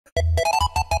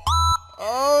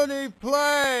Oney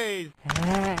plays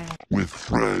with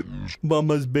friends.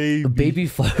 Mama's baby. A baby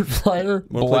firefly?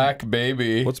 Black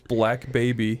baby. What's black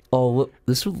baby? Oh, look,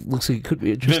 this one looks like it could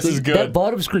be interesting. This is good. That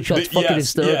bottom screenshot's fucking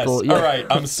hysterical. Yes. Yeah. All right,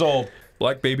 I'm sold.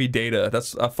 Black baby data.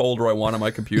 That's a folder I want on my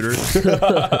computer.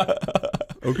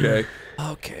 Okay.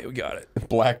 Okay, we got it.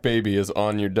 Black baby is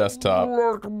on your desktop.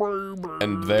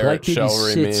 And there Black it shall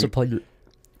baby remain. sits upon your...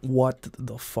 What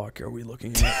the fuck are we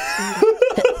looking at?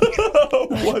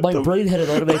 My brain had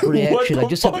an automatic reaction. What I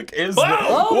just the had... fuck is Oh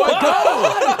this? my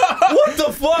god! What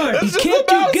the fuck? He can't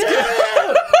do... Get out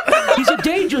of there! He's a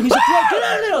danger. He's a threat. Get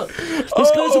out of there!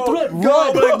 This guy's a threat.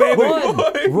 Run! Black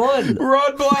baby. Run!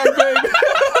 Run, black baby!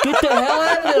 Get the hell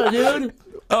out of there, dude!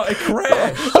 Oh, it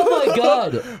crashed. Oh my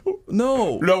god!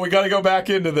 No. No, we gotta go back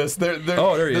into this.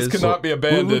 Oh, there he this is. cannot be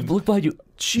abandoned. Look behind you.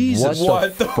 Jesus.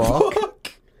 What the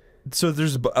fuck? So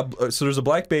there's a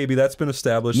black baby that's been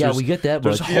established. Yeah, there's, we get that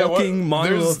There's much. hulking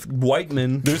monolith white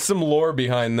men. There's some lore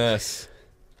behind this.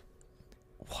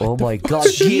 Oh my god!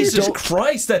 Jesus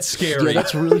Christ, that's scary. Yeah,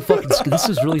 that's really fucking. This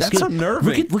is really That's scary.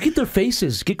 unnerving. Look at their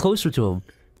faces. Get closer to them.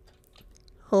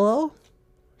 Hello,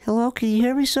 hello. Can you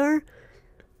hear me, sir?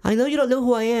 I know you don't know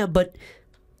who I am, but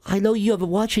I know you. I've been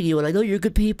watching you, and I know you're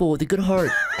good people with a good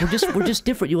heart. We're just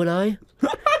different, you and I.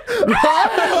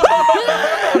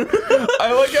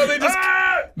 I like how they just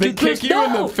they kick you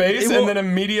in the face It will- and then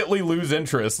immediately lose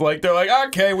interest. Like they're like,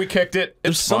 okay, we kicked it.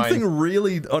 There's It's something fine.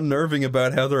 really unnerving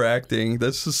about how they're acting.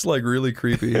 That's just like really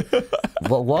creepy.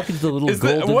 Well, walk into the little Is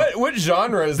that, golden. what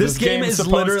genre is this game is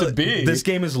supposed literally to be? This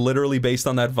game is literally based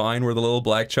on that Vine where the little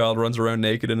black child runs around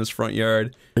naked in his front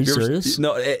yard. Are you ever- serious?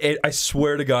 No, I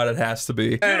swear to God, it has to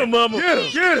be. Get him, mama! Get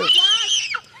him! Get him!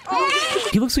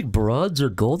 He looks like bronze or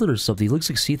golden or something. He looks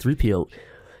like C-3PO.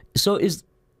 So is.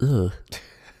 Ugh.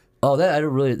 Oh, that I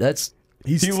don't really. That's.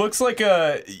 He looks like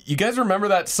a. You guys remember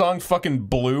that song "Fucking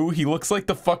Blue"? He looks like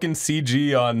the fucking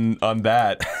CG on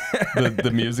that,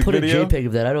 the music Put video. a JPEG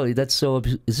of that. I don't. That's so.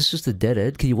 Is this just a dead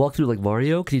end? Can you walk through like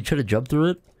Mario? Can you try to jump through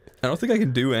it? I don't think I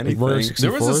can do anything. Mario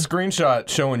There was a 64? screenshot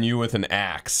showing you with an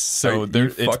axe, so Are there, you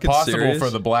it's fucking possible serious? for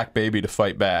the black baby to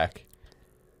fight back.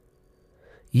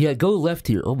 Yeah, go left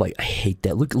here. Oh my, I hate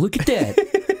that. Look at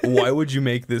that. Why would you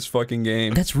make this fucking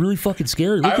game? That's really fucking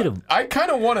scary. Look at him. I kind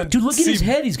of want to. Dude, look at his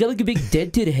head. He's got like a big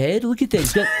dented head. Look at that.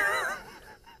 He's got.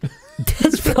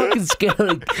 That's fucking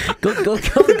scary. Go.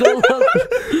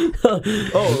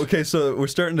 Oh, okay. So we're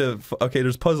starting to. Okay,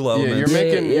 there's puzzle elements. you're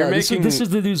making. You're making. This is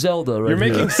the new Zelda, right? You're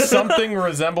making here. something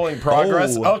resembling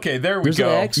progress. Oh. Okay, there we There's go.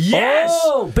 an axe. Yes.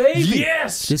 Oh, baby.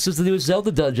 Yes. This is the new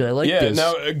Zelda dungeon. I like Yeah. this.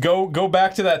 Now go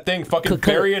back to that thing. Fucking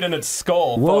bury it in its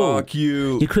skull. Whoa. Fuck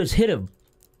you. You Chris, hit him.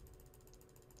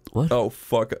 What? Oh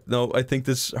fuck. No, I think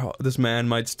this man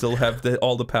might still have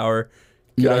all the power.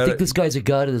 Yeah, I Get think out- this guy's a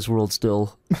god in this world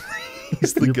still.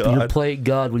 He's the You're god. playing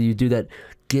God when you do that.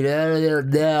 Get out of there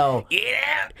now. Get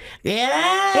out. Get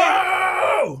out.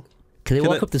 Whoa! Can they Can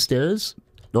walk I- up the stairs?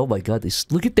 Oh my god,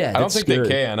 look at that. I don't That's think scary.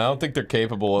 they can. I don't think they're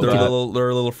capable of They're that. they're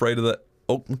a little afraid of that.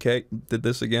 Oh, okay. Did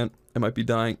this again. I might be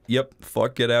dying. Yep.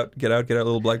 Fuck. Get out. Get out. Get out,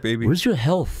 little black baby. Where's your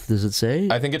health? Does it say?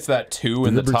 I think it's that 2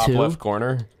 in the number top 2? left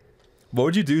corner. What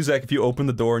would you do, Zach, if you opened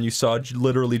the door and you saw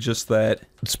literally just that?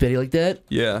 Spinning like that?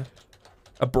 Yeah.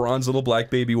 A bronze little black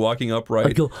baby walking upright.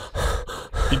 I'd go,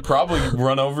 You'd probably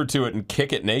run over to it and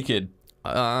kick it naked.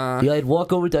 yeah, I'd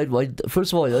walk over,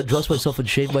 first of all, I'd undress myself and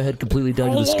shave my head completely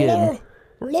down to the skin.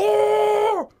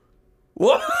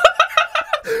 What?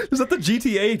 Is that the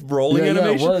GTA rolling Yeah,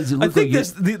 animation? it was. It I looked think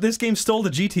like this game stole the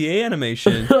GTA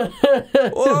animation. Do you think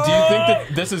that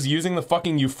this is using the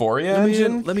fucking Euphoria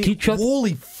engine? Let me. Keep track-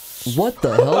 Holy. What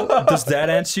the hell? Does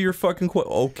that answer your fucking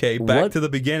question? Okay, back What? to the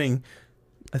beginning.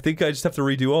 I think I just have to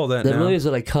redo all that That now. really is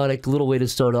an iconic little way to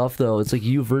start off, though. It's like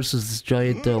you versus this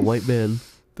giant white man.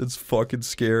 That's fucking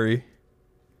scary.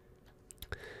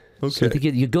 Okay. So I think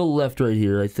you go left right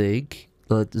here, I think.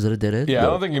 Is that a dead end? Yeah, I No.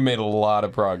 don't think you made a lot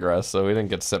of progress, so we didn't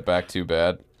get set back too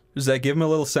bad. Zach, give him a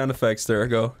little sound effects there.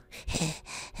 Go.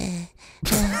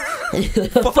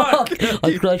 Fuck!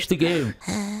 I crashed the game.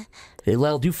 Hey,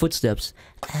 Lyle, do footsteps.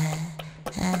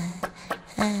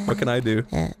 What can I do?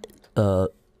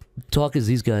 Talk as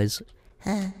these guys.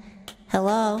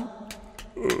 Hello?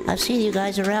 I've seen you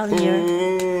guys around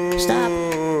here. Stop.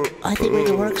 I think we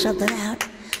can work something out.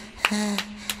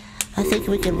 I think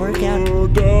we can work out.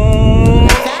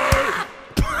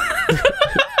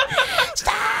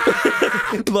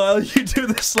 Lyle, you do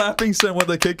the slapping sound when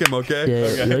they kick him, okay?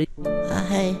 Yeah, you ready?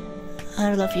 Hey, I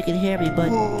don't know if you can hear me, but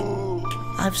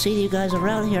I've seen you guys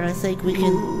around here. I think we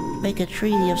can make a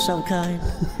treaty of some kind.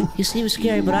 You seem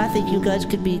scary, but I think you guys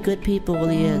could be good people in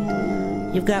the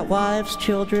end. You've got wives,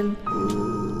 children.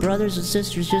 brothers and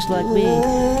sisters just like me.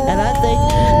 And I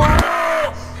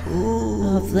think...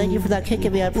 Oh, thank you for not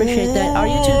kicking me. I appreciate that. Are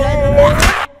you two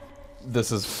guys?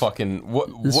 This is fucking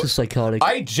This is psychotic.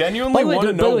 I genuinely want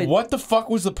to know what the fuck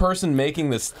was the person making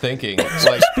this thinking.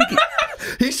 Like,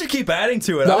 He should keep adding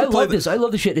to it. No, I love this. I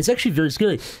love this shit. It's actually very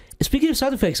scary. Speaking of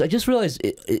sound effects, I just realized,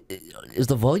 is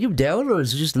the volume down or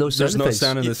is it just no sound There's effects? no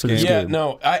sound in this for game. yeah,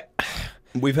 no,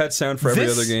 We've had sound for every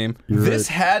other game. This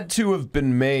had to have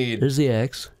been made. There's the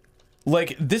axe.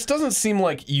 Like, this doesn't seem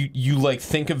like you like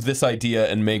think of this idea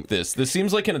and make this. This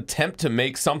seems like an attempt to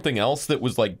make something else that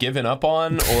was like given up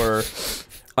on, or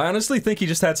I honestly think he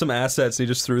just had some assets and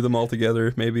he just threw them all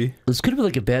together, maybe. This could have been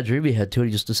like a bad dream he had too, and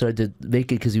he just decided to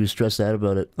make it because he was stressed out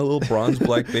about it. A little bronze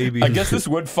black baby. I guess this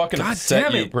would fucking God upset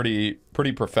damn you it.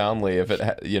 pretty profoundly if it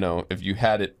if you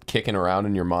had it kicking around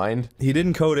in your mind. He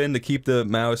didn't code in to keep the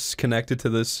mouse connected to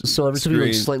this So every time you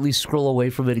like screen. slightly scroll away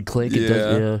from it and click, it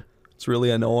does. Yeah. It's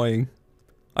really annoying.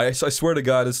 I swear to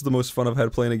God, this is the most fun I've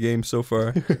had playing a game so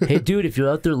far. Hey, dude, if you're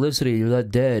out there listening, you're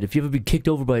not dead. If you haven't been kicked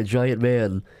over by a giant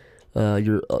man,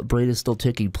 your brain is still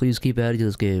ticking. Please keep adding to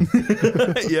this game.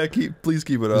 Yeah, please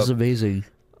keep it This up. is amazing.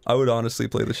 I would honestly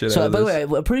play the shit So, out of by the this.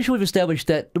 way, I'm pretty sure we've established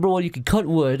that, number one, you can cut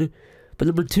wood, but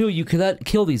number two, you cannot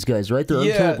kill these guys, right? They're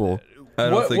unkillable. I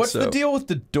don't think What's so. the deal with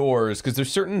the doors? Because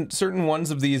there's certain ones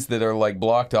of these that are like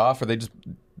blocked off. Or they just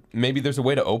maybe there's a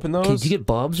way to open those? Can you get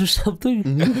bombs or something?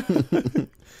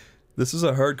 This is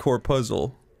a hardcore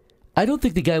puzzle. I don't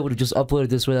think the guy would have just uploaded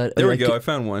this without... There we go. I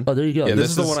found one. Oh, there you go. Yeah, This this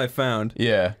is the is- one I found.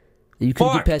 Yeah. You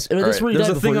couldn't Fuck! get past... Oh, that's where you There's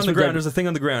died a before. thing That's on the where you ground. died. There's a thing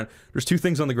on the ground. There's two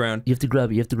things on the ground. You have to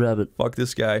grab it. You have to grab it. Fuck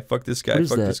this guy. Fuck this guy. What is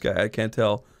Fuck that? this guy. I can't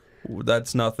tell.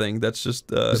 That's nothing. That's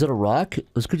just Is that a rock?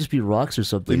 This could just be rocks or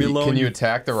something. leave me alone. Can you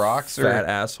attack the rocks? Or, fat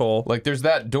asshole? like, there's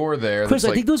that door there. Chris, that's I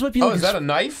like, think those might be Oh, like is that a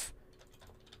knife?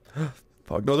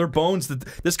 Fuck no, they're bones.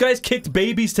 This guy's kicked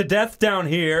babies to death down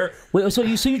here. Wait, so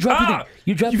you drop your thing.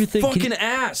 You drop your thing. Can Fucking you-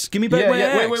 ass! Give me back Yeah, my yeah.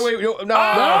 axe. Wait. No.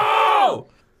 No!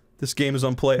 This game is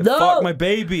unplayable. No! Fuck my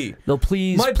baby. No,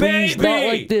 please, My please, not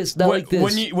baby! like this, not like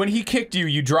this. When he kicked you,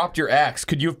 you dropped your axe.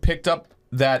 Could you have picked up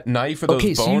that knife or those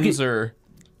Okay, so you bones get- or?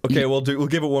 Okay, we'll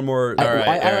give it one more. All right,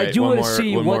 I do one want to more-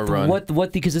 see one more run.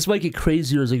 what because this might get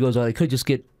crazier as it goes on. It could just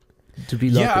get to be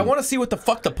nothing. Yeah, I want to see what the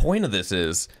fuck the point of this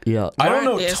is. Yeah. I don't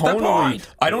know What is the tonally. point?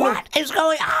 I don't know. What is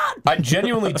going on? I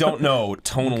genuinely don't know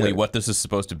tonally what this is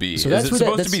supposed to be. So Is that's it where that-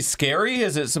 supposed to that's- be scary?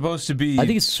 Is it supposed to be? I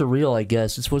think it's surreal. I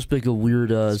guess it's supposed to be like a weird,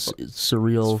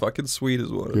 surreal. It's fucking sweet as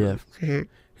well. Yeah.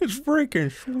 It's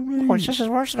freaking Boy, sweet. this is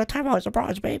worse than the time I was a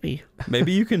bronze baby.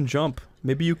 Maybe you can jump.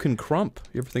 Maybe you can crump.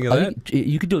 You ever think of I that? think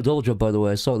you can do a double jump. By the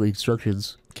way, I saw the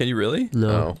instructions. Can you really? No,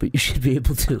 Oh. but you should be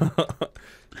able to.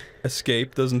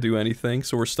 Escape doesn't do anything,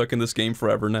 so we're stuck in this game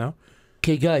forever now.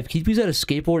 Okay, guy, can you please add a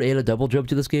skateboard and a double jump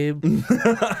to this game?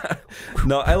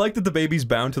 No, I like that the baby's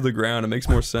bound to the ground. It makes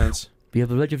more sense. Yeah,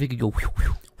 but imagine if you could go.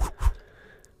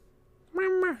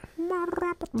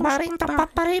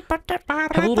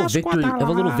 Have a little victory. Have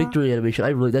a little victory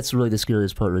animation. That's really the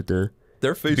scariest part right there.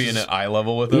 Their faces. being at eye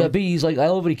level with him. Yeah, but he's like, I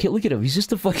already can't look at him. He's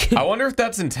just a fucking. I wonder if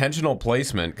that's intentional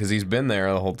placement because he's been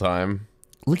there the whole time.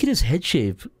 Look at his head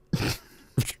shape.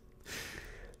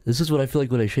 This is what I feel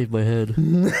like when I shave my head.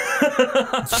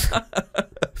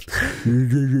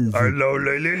 Hello,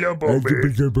 little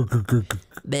Bobby.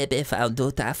 Baby found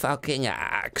out that fucking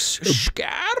axe.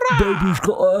 Baby's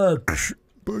got axe.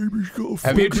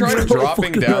 Have you tried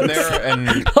dropping down there and,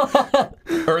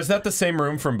 or is that the same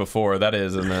room from before? That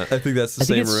is, isn't it? I think that's the I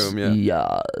think same it's- room. Yeah.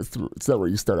 Yeah, it's not where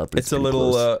you start up. It's a pretty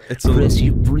little. close. It's a Chris,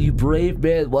 little. you brave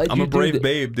man. Why'd I'm you a do brave that?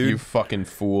 babe, dude. You fucking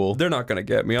fool. They're not gonna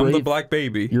get me. I'm the Brave- black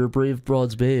baby. You're a brave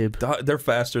bronze babe. They're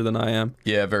faster than I am.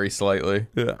 Yeah, very slightly.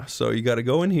 Yeah. So you got to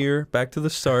go in here, back to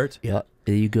the start. Yeah,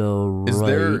 there you go. Is right.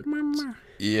 there?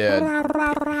 Yeah.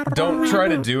 Don't try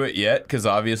to do it yet, because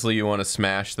obviously you want to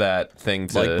smash that thing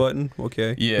to Like button.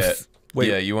 Okay. Yeah. Wait.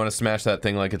 Yeah, you want to smash that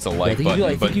thing like it's a like think you go-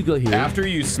 button. I think you go here. After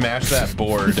you smash that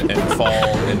board and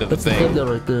fall into the That's the thing thing.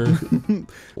 right there.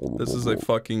 This is a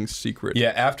fucking secret. Yeah,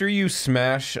 after you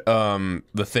smash the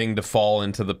thing to fall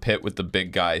into the pit with the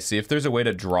big guy, see if there's a way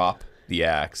to drop the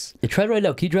axe. Yeah, try it right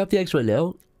now. Can you drop the axe right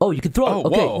now? Oh, you can throw it. Oh,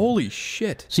 Okay. whoa. Holy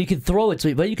shit. So you can throw it.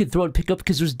 So but you can throw it and pick up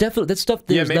because there's definitely that stuff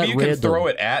there Yeah, is maybe not you random. can throw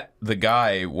it at the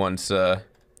guy once.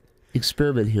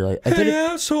 Experiment here. I bet Hey, it,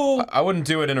 asshole. I wouldn't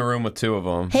do it in a room with two of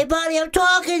them. Hey, buddy, I'm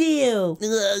talking to you.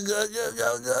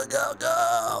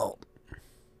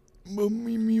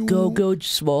 go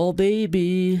small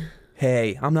baby.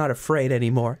 Hey, I'm not afraid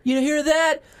anymore. You hear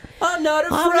that? I'm not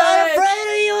afraid. I'm not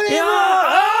afraid of you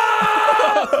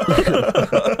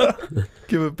anymore.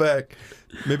 Give it back.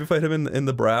 Maybe if I hit him in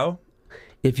the brow.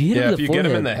 If you hit him Yeah, in if the you forehead,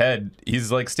 get him in the head,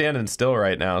 he's like standing still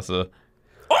right now. So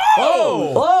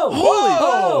Oh,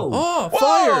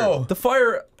 fire! Whoa! The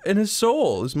fire in his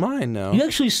soul is mine now. You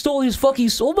actually stole his fucking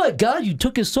soul. Oh my god, you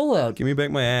took his soul out. Give me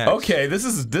back my axe. Okay, this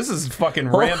is fucking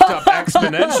ramped up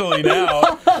exponentially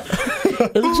now.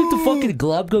 It looks like the fucking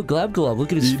glob glob.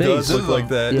 Look at his He face. does look like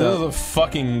that. This is a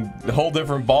fucking whole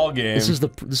different ball game. This is the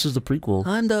prequel.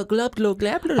 I'm the glub glub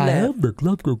glab I am the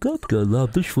glob glob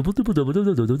glob.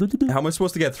 How am I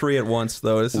supposed to get 3 at once,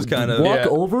 though? This is kind of... Walk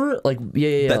over, like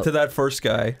yeah. To that first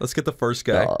guy. Let's get the first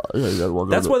guy.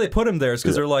 That's why they put him there, is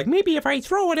because they're like, maybe if I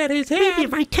throw it at his head... Maybe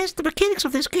if I test the mechanics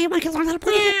of this game, I can learn how to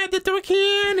play it. Yeah, the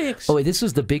mechanics. Oh wait, this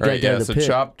is the big guy Alright, down yeah, the so pit.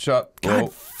 chop.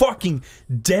 God fucking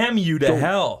damn you to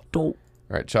hell. Don't.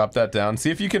 Alright, chop that down. See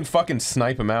if you can fucking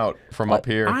snipe him out from up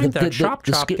here. I'm the chop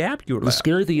the gabula. The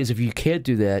scary thing is if you can't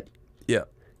do that. Yeah.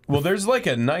 Well, there's like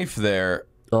a knife there.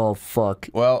 Oh fuck.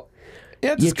 Well,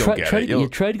 yeah, just go get it. You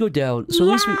try to go down. So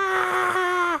at least we.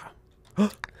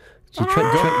 So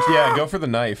Go for the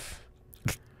knife.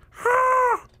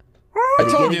 I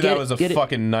told you that was a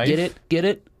fucking knife. Get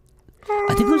it?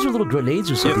 I think those are little grenades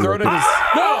or You something. throw it at his...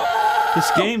 No! This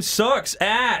game sucks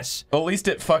ass. At least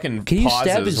it fucking Can you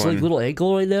pauses stab his when... like little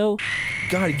ankle right now?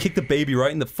 God, he kicked the baby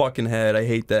right in the fucking head. I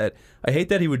hate that. I hate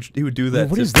that he would do that.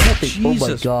 What to- is that thing? Jesus Oh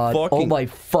my god. fucking- Oh my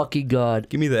fucking god.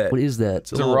 Give me that. What is that?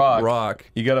 It's a It's a little rock.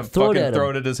 You gotta Throw it fucking at throw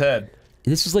him. it at his head.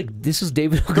 This is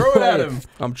David. Throw it at him!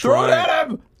 I'm Throw it trying. at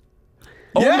him!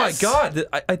 Oh Yes! my god.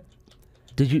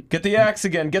 Did you? Get the axe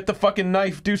again. Get the fucking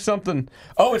knife. Do something.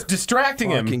 Oh, it's distracting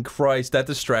him. Fucking Christ. That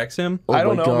distracts him? Oh I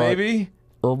don't my know, God. maybe?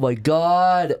 Oh my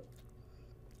god.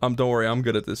 Don't worry. I'm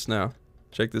good at this now.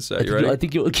 Check this out. You I ready?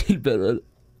 think you'll get better.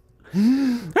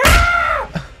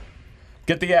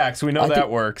 Get the axe. We know that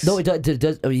works. No, it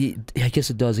does. I mean, I guess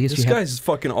it does. I guess This you have. guy's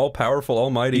fucking all-powerful,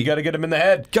 almighty. You gotta get him in the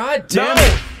head. God damn No!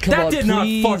 it! Come That on, did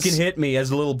please. not fucking hit me as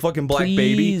a little fucking black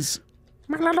baby. Please.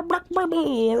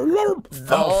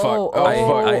 Oh, fuck.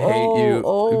 I hate you.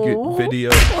 Good video.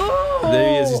 There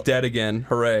he is. He's dead again.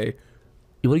 Hooray.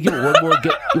 You want to give it one more go?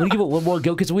 You want to give it one more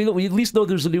go? Because we at least know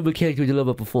there's a new mechanic we didn't know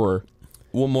about before.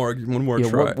 One more Yeah,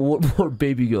 try. one more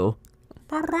baby go.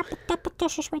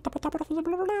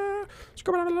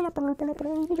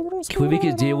 Can we make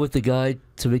a deal with the guy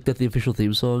to make that the official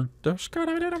theme song?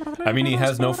 I mean, he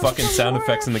has no fucking sound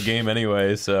effects in the game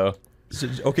anyway, so...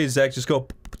 Okay, Zach, just go.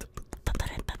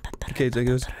 Okay, Zach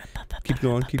goes. Keep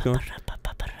going, keep going.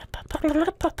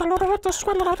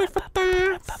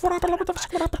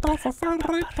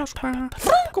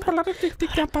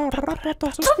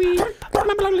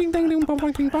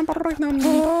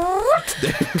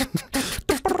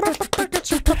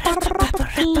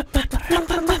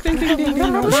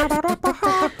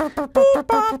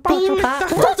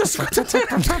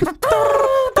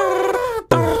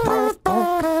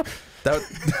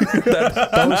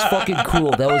 That was fucking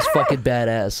cool. That was fucking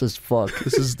badass as fuck.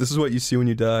 This is what you see when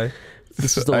you die.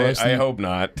 This is the last. I hope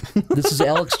not. This is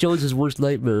Alex Jones's worst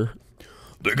nightmare.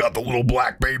 They got the little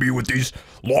black baby with these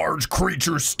large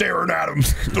creatures staring at him.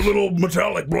 The little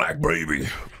metallic black baby.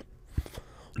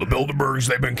 The Bilderbergs,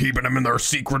 they've been keeping him in their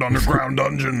secret underground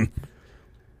dungeon.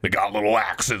 They got little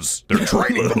axes. They're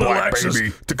training the black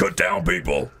baby to cut down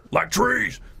people like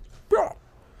trees. Yeah.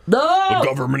 No! The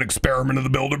government experiment of the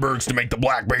Bilderbergs to make the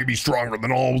black baby stronger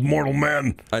than all mortal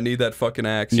men. I need that fucking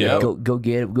axe. Yeah. yo. Go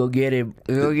get him. Go get him.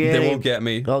 Go get him. They won't get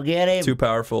me. Go get him. Too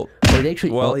powerful. Oh, they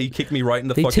actually, Well, he kicked me right in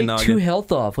the they fucking take noggin. 2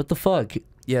 health off. What the fuck?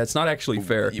 Yeah, it's not actually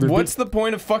fair. What's the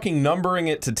point of fucking numbering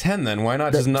it to 10 then? Why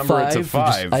not just number it to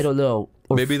 5? I don't know.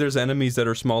 Or Maybe there's enemies that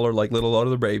are smaller, like little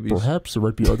other babies. perhaps there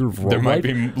might be other. There might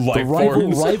be life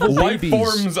forms. rival life babies.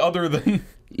 forms other than...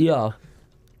 Yeah.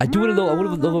 I do want to know. I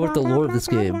want to know about the lore of this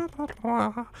game.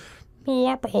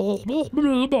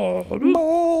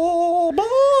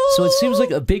 So it seems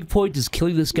like a big point is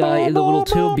killing this guy in the little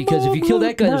tomb, because if you kill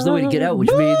that guy, there's no way to get out,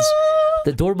 which means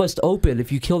the door must open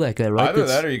if you kill that guy, right? Either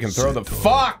that or you can throw the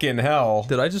fucking hell.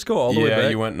 Did I just go all the way back? Yeah,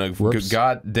 you went in a Whoops.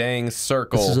 god dang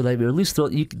circle. This is a nightmare. At least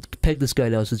you can peg this guy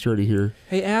now since you're already here.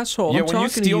 Hey, asshole. Yeah, I'm when you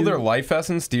talking steal to you. their life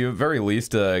essence, do you at very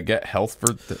least get health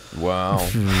for... Wow.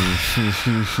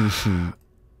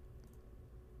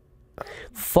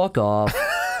 Fuck off.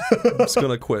 I'm just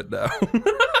gonna quit now.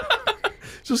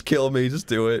 Just kill me. Just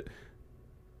do it.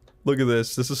 Look at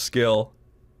this. This is skill.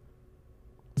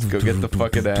 Let's go get the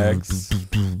fucking axe.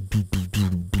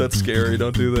 That's scary.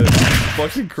 Don't do that.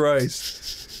 Fucking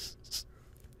Christ.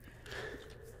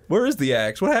 Where is the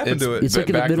axe? What happened to it? It's like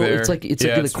in the back middle. there. It's like in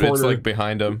the It's corner. like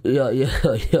behind him. Yeah.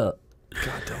 God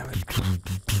damn it.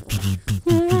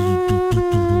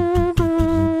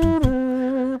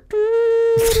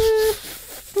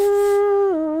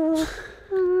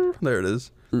 There it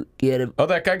is. Get him. Oh,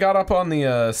 that guy got up on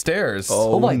the stairs.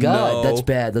 Oh my god, no. that's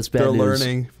bad. That's bad They're news.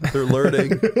 learning. They're learning.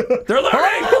 They're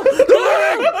learning.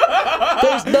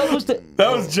 That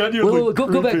was genuinely Wait,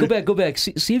 go back, creepy. go back.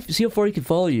 See how far he can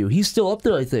follow you. He's still up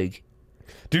there, I think.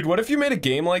 Dude, what if you made a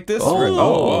game like this?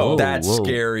 Oh, that's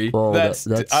scary. Oh, That's,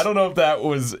 that's I don't know if that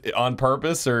was on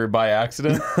purpose or by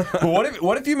accident. But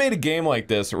what if you made a game like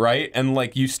this, right? And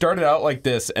like you started out like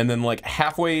this, and then like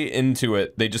halfway into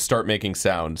it, they just start making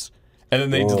sounds, and then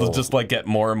they just like get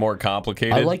more and more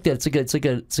complicated. I like that. It's like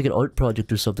an art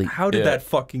project or something. How did that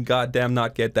fucking goddamn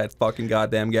not get that fucking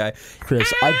goddamn guy?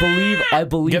 Chris, I believe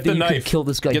Get that the you knife. can kill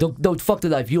this guy. Don't fuck the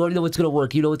knife. You already know it's gonna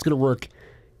work. You know it's gonna work.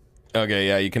 Okay,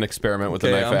 yeah, you can experiment with the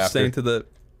knife I'm after. staying to the.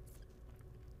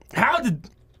 How did?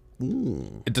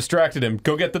 It distracted him.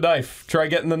 Go get the knife. Try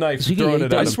getting the knife. So Throwing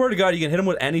it I at him. swear to God, you can hit him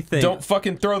with anything. Don't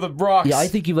fucking throw the rocks. Yeah, I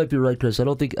think you might be right, Chris. I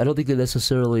don't think they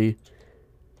necessarily.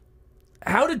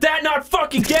 How did that not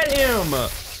fucking get him?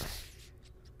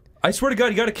 I swear to God,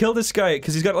 you gotta kill this guy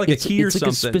because he's got like a key or it's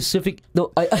like something. a specific.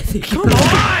 No, I think. Come on!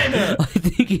 I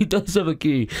think he does have a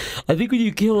key. I think when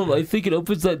you kill him, I think it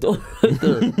opens that door right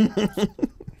there.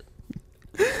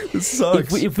 This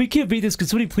sucks. If we can't beat this, can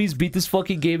somebody please beat this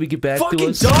fucking game and get back to fucking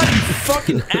us? dog, you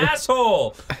fucking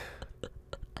asshole!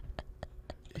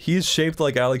 He's shaped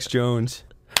like Alex Jones.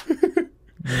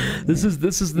 This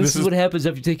is what happens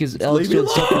after you take his Alex Leave me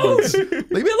Jones supplements.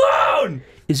 Leave me alone!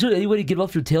 Is there any way to get him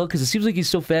off your tail? Because it seems like he's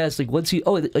so fast. Like once he,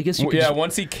 I guess you can. Yeah, Just,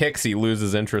 once he kicks, he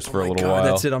loses interest for a little God, while.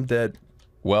 that's it. I'm dead.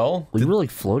 Well, you were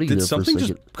like floating Did there for a something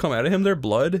second. just come out of him? There,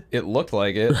 blood. it looked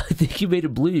like it. I think you made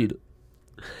him bleed.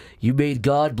 You made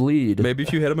God bleed. Maybe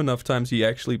if you hit him enough times, he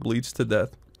actually bleeds to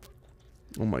death.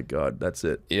 Oh my God, that's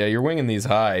it. Yeah, you're winging these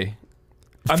high.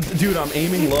 Dude, I'm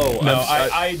aiming low. No,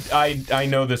 I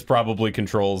know this probably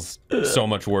controls so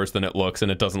much worse than it looks,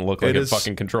 and it doesn't look like it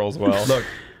fucking controls well. Look,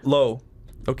 low.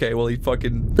 Okay, well he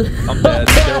fucking. I'm dead.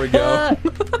 There we go.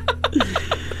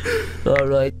 All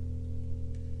right.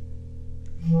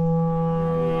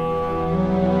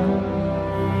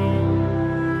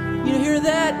 You hear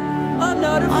that? I'm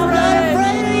not afraid. I'm not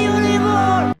afraid of you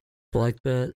anymore. Black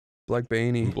Bat. Black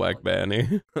Baney. Black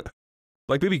Banny.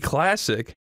 Black Baby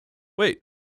Classic. Wait,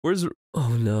 where's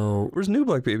Oh no. new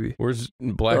Black Baby? Where's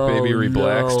Black Oh, Baby no.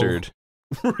 Reblackstered?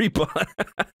 Rebought.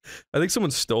 I think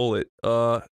someone stole it.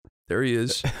 There he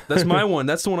is. That's my one.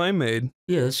 That's the one I made.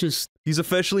 Yeah, it's just. He's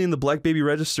officially in the Black Baby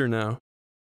register now.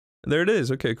 There it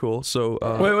is. Okay, cool. So,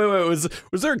 Wait.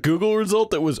 Was there a Google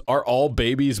result that was, are all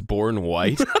babies born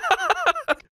white?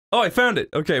 oh, I found it.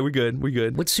 Okay, we good. We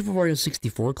good. What's Super Mario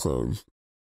 64 clone?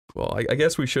 Well, I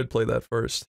guess we should play that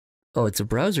first. Oh, it's a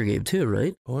browser game too,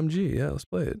 right? OMG, yeah, let's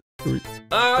play it.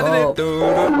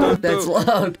 Oh, that's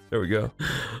loud. There we go.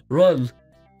 Run.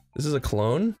 This is a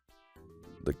clone?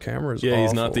 The camera's Yeah,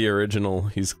 he's awful. not the original.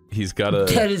 He's got a.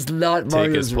 That is not take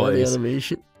Mario's his run place.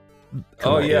 animation.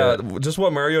 Oh on, yeah, just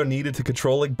what Mario needed to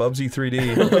control like Bubsy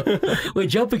 3D. Wait,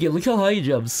 jump again. Look how high he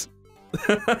jumps.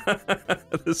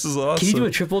 This is awesome. Can you do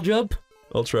a triple jump?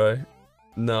 I'll try.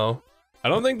 No. I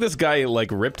don't think this guy like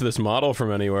ripped this model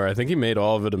from anywhere. I think he made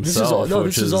all of it This himself. is all, no,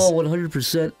 which this is all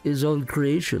 100% his own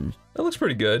creation. That looks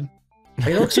pretty good.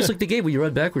 It looks just like the game when you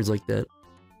run backwards like that.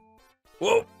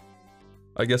 Whoa.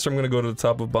 I guess I'm gonna go to the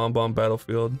top of Bomb Bomb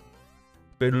Battlefield.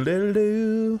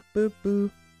 Look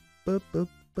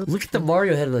at the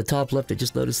Mario head on the top left. I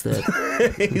just noticed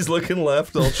that. He's looking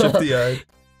left, all shifty-eyed.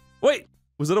 Wait,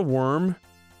 was it a worm?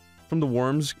 From the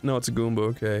worms? No, it's a Goomba,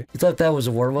 okay. You thought that was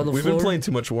a worm on the We've floor? been playing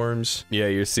too much worms. Yeah,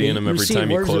 you're seeing him You're every seeing time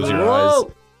you worms close in your the- eyes.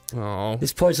 Whoa! Oh.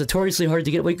 This part's notoriously hard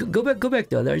to get. Wait, go back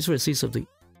down there. I just want to see something.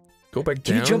 Go back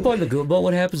Can down? you jump on the Goomba?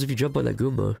 What happens if you jump on that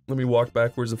Goomba? Let me walk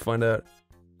backwards and find out.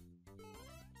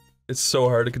 It's so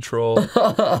hard to control.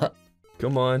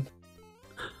 Come on.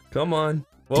 Come on.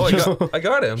 Well, I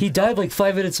got him. He died like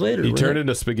 5 minutes later. He What turned happened?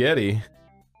 into spaghetti.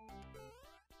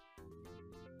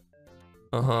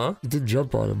 Uh-huh. He didn't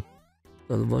jump on him.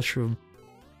 On the mushroom.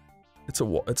 It's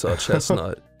a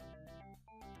chestnut.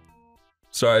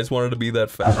 Sorry, I just wanted to be that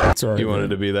fat. Sorry. You wanted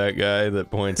to be that guy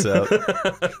that points out.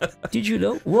 Did you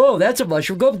know? Whoa, that's a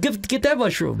mushroom. Go get that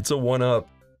mushroom. It's a 1-up.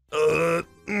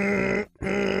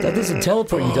 That doesn't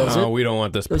teleport you, does Oh, it? we don't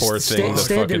want this No, poor thing to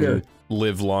stand in fucking there.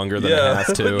 live longer than Yeah. it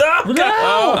has to.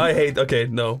 No! I hate. Okay,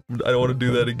 no, I don't want to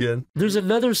do that again. There's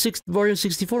another Mario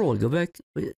 64 one. Go back.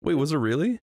 Wait, Wait, was it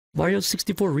really? Mario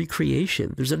 64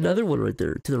 recreation. There's another one right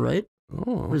there to the right.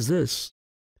 Oh, What is this?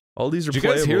 all these are Did you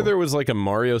guys hear playable. there was like a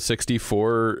Mario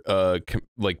 64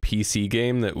 like PC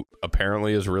game that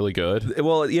apparently is really good?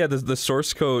 Well, yeah, the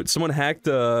source code. Someone hacked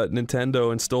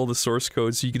Nintendo and stole the source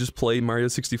code, so you could just play Mario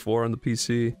 64 on the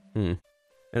PC.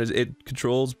 and it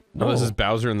controls. Oh, this is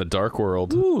Bowser in the Dark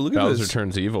World. Ooh, look at Bowser this.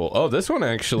 turns evil. Oh, this one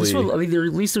actually. This one, I mean,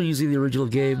 at least they're using the original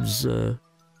games. I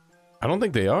don't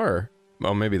think they are.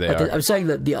 Oh, maybe they are. I'm saying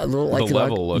that the little The icon.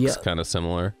 level looks Yeah. kind of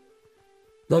similar.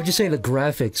 No, I'm just saying the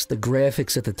graphics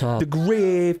at the top. The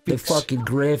graphics. The fucking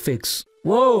graphics.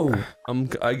 Whoa!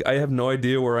 I have no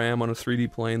idea where I am on a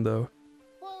 3D plane though.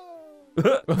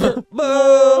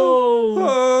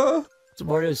 Whoa! So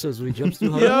Mario says when he jumps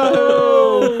too high.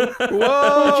 Yo! I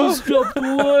Whoa! just jumped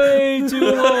way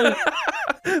too high.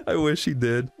 I wish he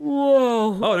did.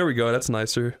 Whoa! Oh, there we go. That's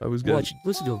nicer. I was good. Watch,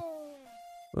 listen to him.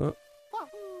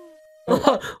 I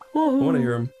want to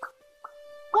hear him.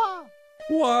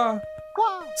 Wah.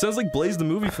 Sounds like Blaze the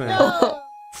movie fan.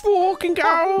 Fucking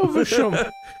go over some.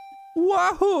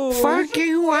 Wahoo!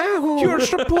 Fucking wow! You're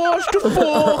supposed to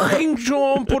fucking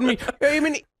jump on me.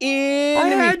 Aiming in. I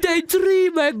had a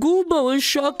dream. My Goomba was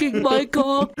shocking my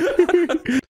cock.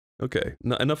 Okay,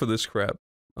 enough of this crap.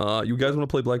 You guys want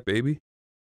to play Black Baby?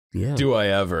 Yeah. Do I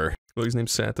ever? Well, his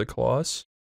name's Santa Claus.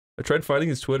 I tried finding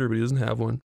his Twitter, but he doesn't have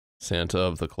one. Santa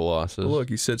of the Colossus. Oh, look,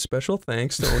 he said special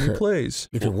thanks to Oney Plays.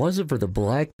 If it wasn't for the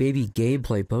Black Baby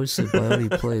gameplay posted by Oney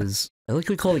Plays, I like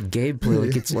we call it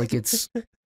gameplay, like it's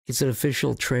an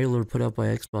official trailer put out by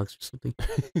Xbox or something.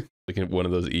 Like in one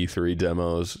of those E3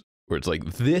 demos where it's like,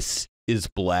 this is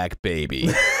Black Baby.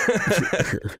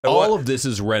 All of this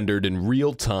is rendered in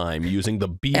real time using the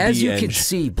BB As you engine. can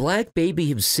see, Black Baby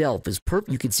himself is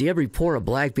you can see every pore of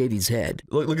Black Baby's head.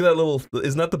 Look at that little.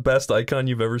 Isn't that the best icon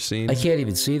you've ever seen? I can't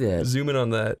even see that. Zoom in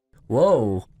on that.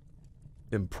 Whoa.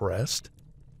 Impressed?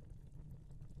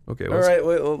 Okay, All right,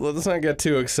 wait, let's not get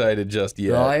too excited just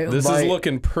yet. This is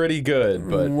looking pretty good,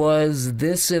 but... Was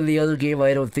this in the other game?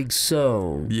 I don't think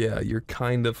so. Yeah, you're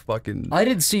kind of fucking... I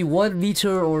didn't see 1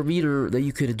 meter that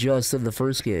you could adjust in the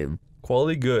first game.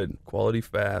 Quality good, quality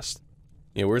fast.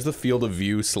 Yeah, where's the field of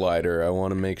view slider? I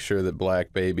want to make sure that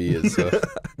Black Baby is...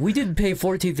 We didn't pay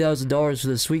 $14,000 for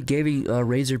the sweet gaming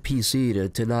Razer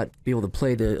PC to not be able to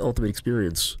play the ultimate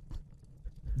experience.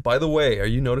 By the way, are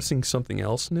you noticing something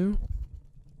else new?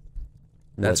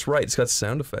 That's right, it's got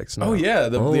sound effects now. Oh yeah,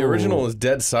 the original is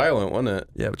dead silent, wasn't it?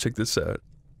 Yeah, but check this out.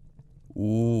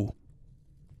 Ooh.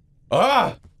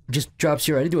 Ah! Just drops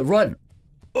you right into it. Run!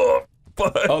 Oh,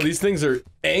 fuck. Oh, these things are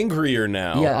angrier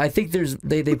now. Yeah, I think there's...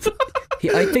 I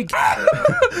think...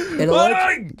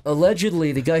 And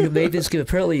allegedly, the guy who made this game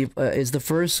apparently is the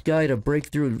first guy to break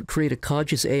through and create a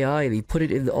conscious AI, and he put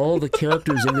it in all the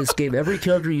characters in this game. Every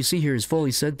character you see here is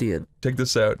fully sentient. Check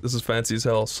this out. This is fancy as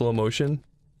hell. Slow motion.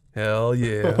 Hell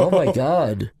yeah. Oh my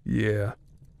god. Yeah.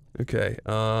 Okay,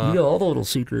 You know all the little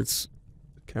secrets.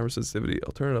 camera sensitivity.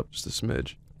 I'll turn it up just a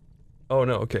smidge. Oh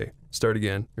no, okay. Start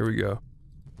again. Here we go.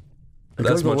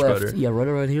 That's much better. Yeah, run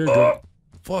around here. Oh,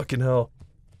 fucking hell.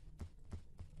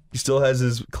 He still has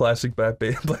his classic Black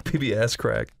Baby ass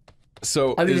crack.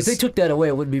 So I mean, if they took that away,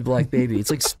 it wouldn't be Black Baby. It's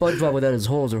like SpongeBob without his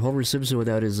holes, or Homer Simpson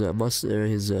without his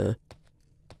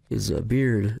his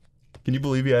beard. Can you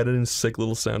believe he added in sick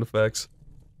little sound effects?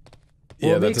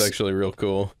 Yeah, Well, that's actually real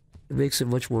cool. It makes it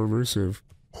much more immersive.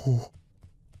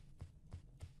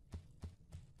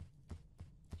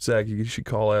 Zach, you should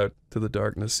call out to the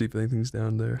darkness, see if anything's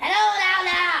down there. Hello down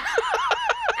there!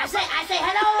 I say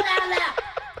hello down there!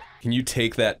 Can you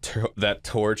take that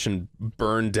torch and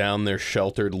burn down their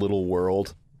sheltered little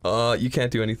world? You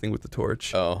can't do anything with the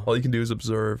torch. Oh. All you can do is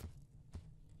observe.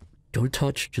 Don't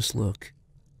touch, just look.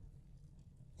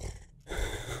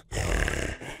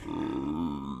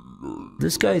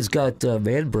 This guy's got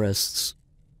man breasts.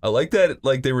 I like that,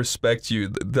 like, they respect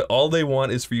you. All they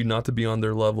want is for you not to be on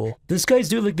their level. This guy's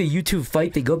doing like the YouTube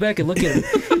fight thing. Go back and look at him.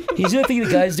 He's doing the thing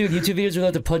the guys do in YouTube videos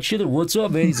without to punch you. What's up,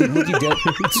 man? He's like looking down.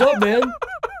 What's up, man?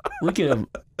 Look at him.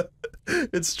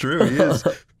 It's true, he is.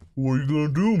 What are you gonna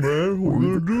do, man? What are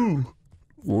you gonna do?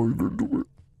 What are you gonna do?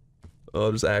 Oh,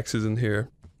 there's axes in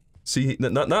here. See,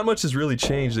 not much has really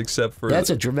changed except for... That's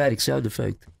a dramatic sound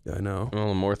effect. Yeah, I know. Well,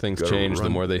 the more things Gotta change, the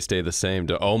run. more they stay the same.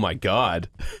 Oh my god.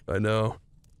 I know.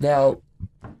 Now,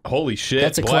 Holy shit,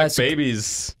 That's a Black classic-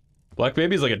 Baby's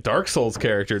like a Dark Souls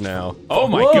character now. Oh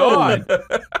my Whoa. god!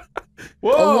 a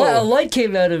Whoa! light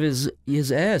came out of his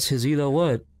ass. His you know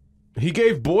what? He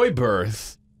gave boy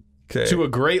birth Okay. to a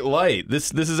great light.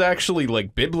 This is actually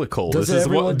like biblical. Doesn't this is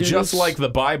everyone do just this? like the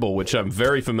Bible, which I'm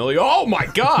very familiar. Oh my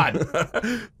god!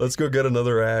 Let's go get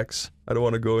another axe. I don't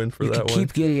want to go in for You that can one.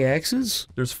 keep getting axes.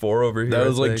 There's 4 over here. That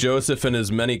was I like think. Joseph and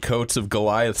his many coats of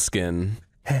Goliath skin.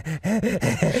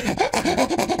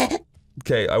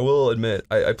 Okay, I will admit,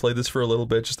 I played this for a little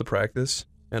bit just to practice,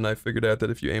 and I figured out that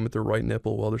if you aim at their right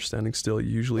nipple while they're standing still, you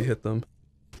usually hit them.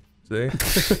 See?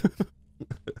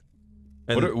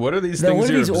 And What are these Now, things what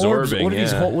are you're these orbs?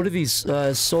 absorbing? What are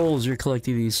these souls you're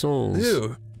collecting? These souls.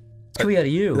 Ew. It's coming out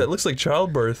of you. That looks like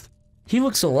childbirth. He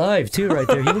looks alive too, right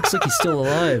there. He looks like he's still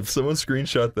alive. Someone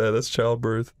screenshot that. That's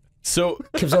childbirth. So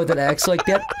Comes out with an axe like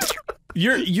that.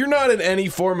 you're not in any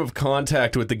form of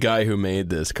contact with the guy who made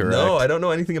this, correct? No, I don't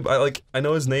know anything about. I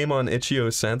know his name on Itch.io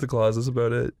Santa Claus. That's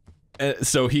about it.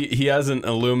 So he hasn't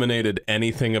illuminated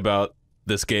anything about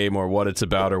this game or what it's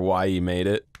about or why he made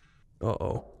it.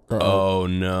 Uh-oh. Oh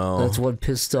no. That's one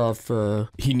pissed off.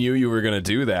 He knew you were gonna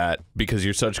do that because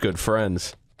you're such good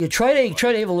friends. Yeah, try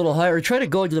to aim a little higher. Try to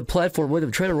go into the platform with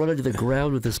him. Try to run into the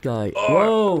ground with this guy.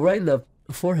 Whoa! Right in the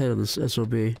forehead of this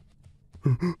SOB.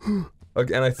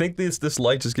 Okay, and I think this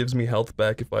light just gives me health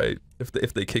back if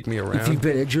they kick me If you've around.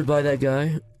 been injured by that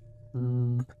guy.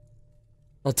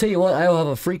 I'll tell you what. I'll have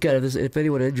a freak out of this if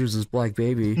anyone injures this black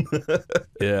baby.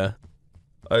 Yeah.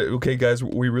 Okay, guys,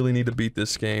 we really need to beat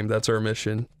this game. That's our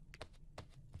mission.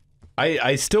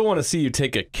 I still want to see you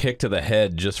take a kick to the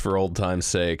head just for old time's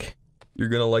sake. You're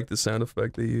gonna like the sound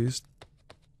effect they used.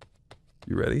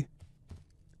 You ready?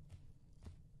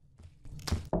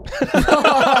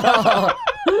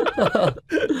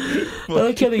 I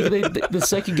like how the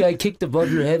second guy kicked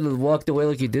above your head and walked away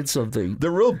like he did something.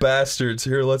 They're real bastards.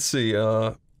 Here, let's see.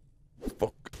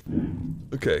 Fuck.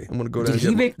 Okay, I'm gonna go down.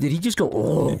 Did he just go?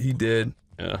 Oh. He did.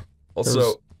 Yeah.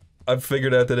 Also, I've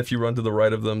figured out that if you run to the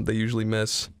right of them, they usually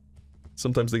miss.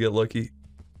 Sometimes they get lucky.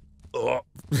 Oh,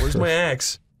 where's my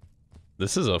axe?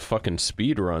 This is a fucking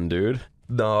speed run, dude.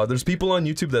 No, there's people on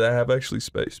YouTube that have actually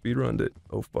speedrunned it.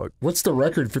 Oh fuck. What's the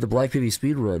record for the Black Baby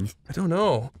speed run? I don't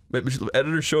know. Maybe the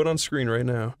editor show it on screen right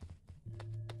now.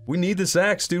 We need this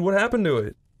axe, dude. What happened to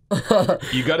it?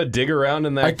 You gotta dig around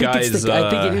in that I think guy's I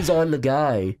think it is on the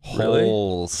guy.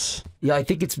 holes. Yeah, I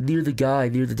think it's near the guy,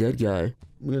 near the dead guy.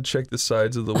 I'm gonna check the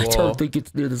sides of the I wall. don't think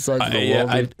it's near the sides of the Yeah,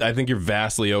 wall. Dude. I think you're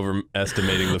vastly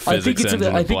overestimating the I think physics it's in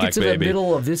engine the, I of think Black it's in Baby. the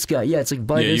middle of this guy. Yeah, it's like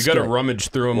by Yeah, this you gotta guy. rummage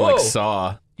through him Whoa. like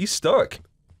Saw. He's stuck.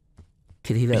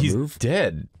 Can he not He's move?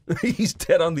 dead. He's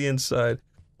dead on the inside.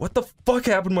 What the fuck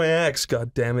happened to my axe?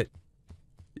 God damn it.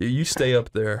 Yeah, you stay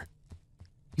up there.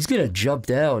 He's gonna jump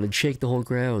down and shake the whole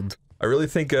ground. I really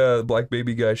think Black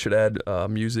Baby guy should add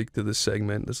music to this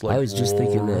segment. It's like I was just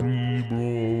thinking that.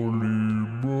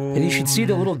 And you should see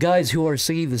the little guys who are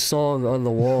singing the song on the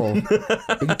wall.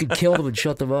 And you can kill them and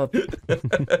shut them up.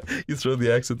 You throw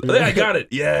the axe at the I got it!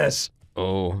 Yes!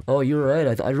 Oh. Oh, you're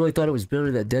right. I really thought it was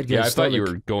burying that dead guy's Yeah, I thought you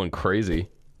stomach. were going crazy.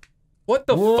 What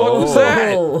the Whoa. fuck was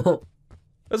that?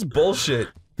 That's bullshit.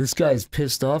 This guy's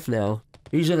pissed off now.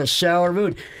 He's in a sour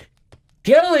mood.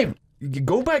 Kill him! You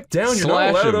go back down, you're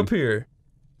Slash not allowed him. up here.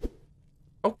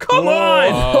 Oh, come on!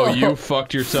 Oh, you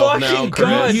fucked yourself now, Fucking Chris.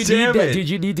 God. You damn need that, it. dude.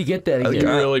 You need to get that You again.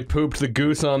 really pooped the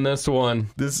goose on this one.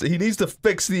 He needs to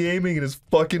fix the aiming in his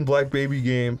fucking Black Baby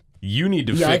game. You need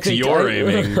to Yeah, I fix think your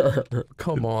aiming.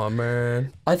 Come on,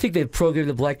 man. I think they've programmed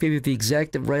the Black Baby with the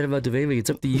exact right amount of aiming. It's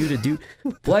up to you to do.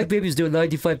 Black Baby's doing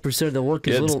 95% of the work.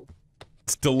 His It's- little,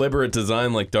 It's deliberate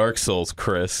design like Dark Souls,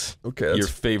 Chris. Okay, that's, Your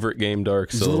favorite game, Dark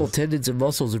his little Souls. tendons and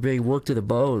muscles are being worked to the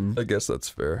bone. I guess that's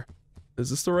fair. Is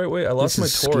this the right way? I lost This my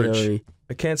is torch. scary.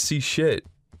 I can't see shit.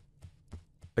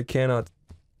 I cannot.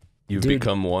 You've Dude.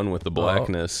 become one with the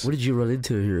blackness. What did you run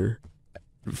into here?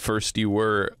 First you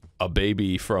were a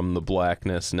baby from the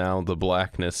blackness, now the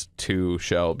blackness too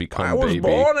shall become I was baby.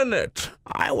 born in it.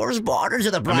 I was born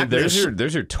into the I mean, blackness.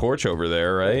 there's your torch over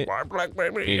there, right? My Black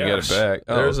Baby. You can get it back.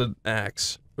 Oh, There's an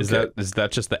axe. is Okay.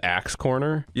 that just the axe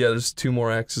corner? Yeah, there's 2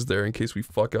 more axes there in case we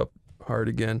fuck up hard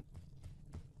again.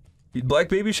 Black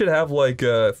Baby should have like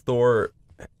Thor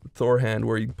hand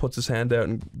where he puts his hand out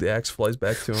and the axe flies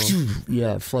back to him.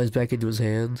 Yeah, it flies back into his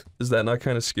hand. Is that not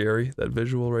kind of scary? That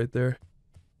visual right there.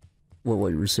 What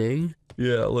you were saying?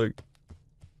 Yeah, look.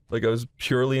 Like I was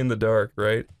purely in the dark,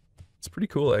 right? It's pretty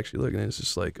cool actually. Look, and it's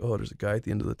just like, oh, there's a guy at the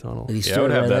end of the tunnel. And he's Yeah, I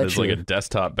would staring have right that at as like you. a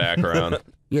desktop background.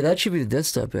 Yeah, that should be the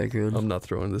desktop background. I'm not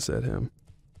throwing this at him.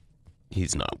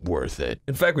 He's not worth it.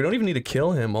 In fact, we don't even need to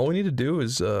kill him. All we need to do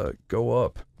is go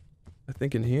up. I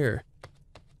think in here.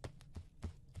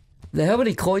 Now, how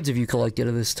many coins have you collected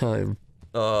in this time?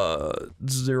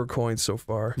 0 coins so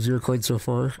far. 0 coins so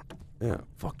far? Yeah,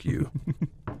 fuck you.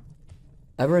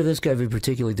 I remember this guy being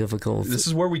particularly difficult. This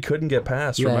is where we couldn't get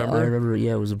past, yeah, remember? I remember.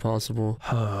 Yeah, it was impossible.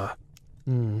 I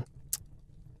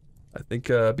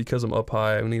think because I'm up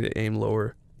high, I need to aim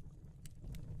lower.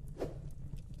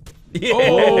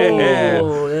 Yeah!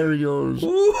 Oh, there he goes.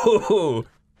 Ooh!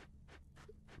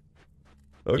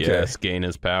 Okay. Yes, gain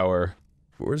his power.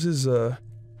 Where's his,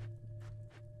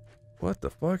 what the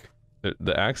fuck?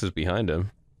 The axe is behind him.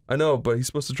 I know, but he's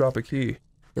supposed to drop a key.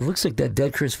 It looks like that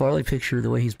dead Chris Farley picture, the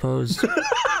way he's posed.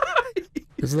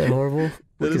 Isn't that horrible?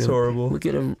 That is horrible. Look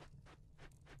at him.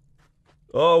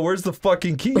 Oh, where's the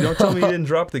fucking key? Don't tell me you didn't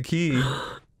drop the key.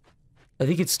 I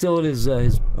think it's still in his,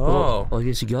 Oh. I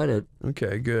guess you got it.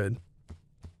 Okay, good.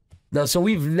 No, so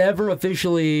we've never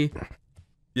officially...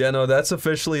 Yeah, no, that's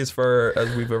officially as far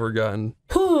as we've ever gotten.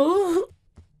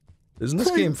 Isn't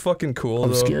this game fucking cool,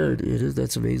 I'm though? scared. It is.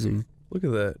 That's amazing. Look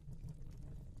at that.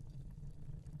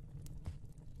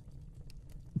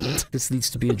 This needs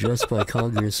to be addressed by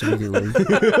Congress immediately.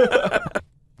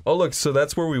 Oh, look, so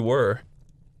that's where we were.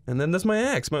 And then there's my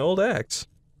axe, my old axe.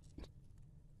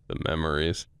 The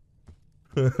memories.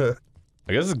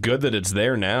 I guess it's good that it's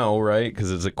there now, right?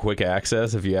 Because it's a quick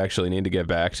access if you actually need to get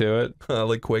back to it.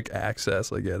 Like quick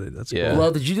access, I get it. That's Yeah. cool.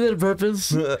 Well, did you do that on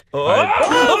purpose?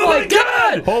 Oh my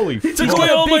god! Holy He's fuck.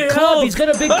 got a big club. He's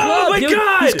got a big club, my dude.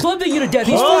 God! He's clubbing you to death.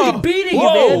 He's Oh! fucking beating you,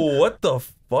 Whoa, man. what the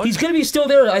fuck? He's gonna be still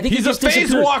there. I think He's he a just phase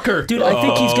disappeared. walker! Dude, I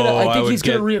think he's gonna. I I think would he's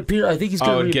gonna get- reappear. I think he's I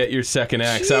gonna. would get your second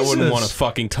axe. I wouldn't Jesus. want to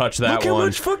fucking touch that Look how one.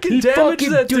 much fucking He damage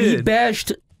fucking, that dude. He did.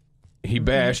 bashed. He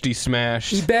bashed, he smashed.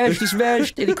 He bashed. He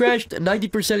smashed, and he crashed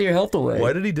 90% of your health away.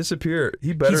 Why did he disappear?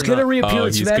 He better He's gonna not. reappear Oh,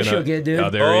 and he's smash you gonna- again, dude. Oh,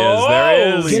 there he is. There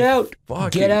he is. Get out!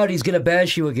 Fucking- Get out! He's gonna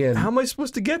bash you again. How am I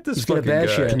supposed to get this He's gonna fucking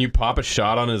bash guy? you. Can you pop a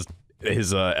shot on his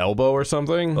elbow or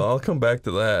something? Well, I'll come back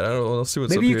to that. I don't know. Let's see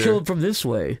what's Maybe up you here. kill him from this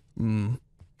way, from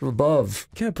above.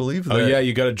 Can't believe that. Oh yeah,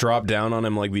 you gotta drop down on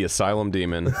him like the asylum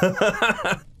demon.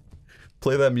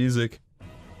 Play that music.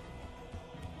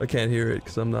 I can't hear it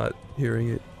because I'm not hearing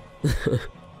it.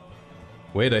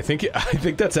 Wait, I think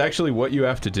that's actually what you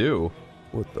have to do.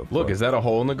 What the Look, fuck? is that a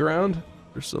hole in the ground?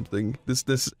 There's something. This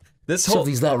whole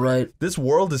Something's not right. this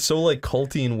world is so like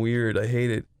culty and weird. I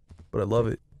hate it, but I love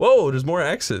it. Whoa, there's more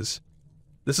axes.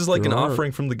 This is like an There are.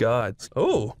 offering from the gods.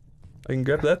 Oh, I can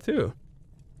grab that too.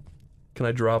 Can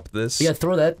I drop this? Yeah,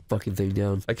 throw that fucking thing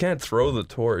down. I can't throw the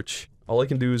torch. All I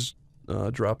can do is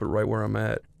drop it right where I'm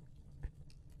at.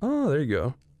 Oh, there you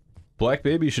go. Black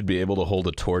Baby should be able to hold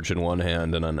a torch in one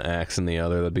hand and an axe in the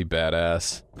other. That'd be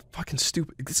badass. Fucking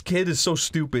stupid. This kid is so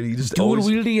stupid. He just Dude always...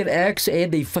 wielding an axe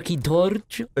and a fucking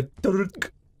torch.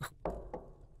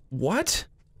 What?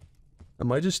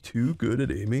 Am I just too good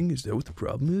at aiming? Is that what the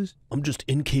problem is? I'm just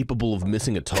incapable of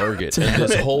missing a target, and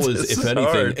this hole is, This if is anything,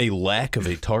 hard. a lack of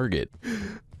a target.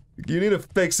 You need to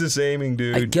fix this aiming,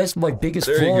 dude. I guess my biggest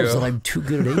There you flaw is go. that I'm too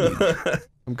good at aiming.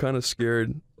 I'm kind of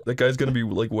scared. That guy's gonna be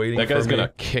like waiting. That guy's for me.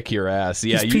 gonna kick your ass.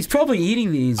 Yeah, he's probably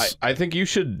eating these. I think you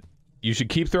should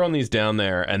keep throwing these down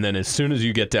there, and then as soon as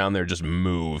you get down there, just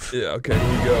move. Yeah. Okay.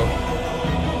 Here we go.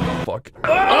 Fuck. Oh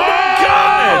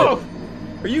God!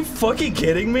 Are you fucking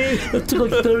kidding me? It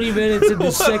took like 30 minutes, and the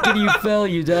second you fell,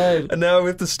 you died. And now we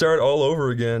have to start all over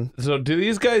again. So, do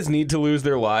these guys need to lose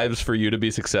their lives for you to be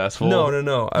successful? No, no,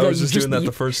 no. I No, was you just just- doing that you-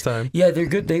 the first time. Yeah, they're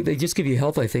good. They just give you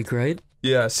health, I think, right?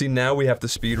 Yeah. See, now we have to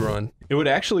speed run. It would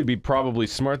actually be probably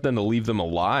smart then to leave them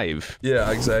alive. Yeah.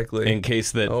 Exactly. In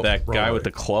case that Oh, that guy right. with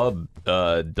the club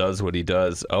does what he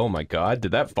does. Oh my god,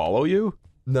 did that follow you?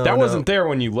 No, that no. wasn't there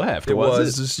when you left, It was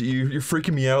was it? just you're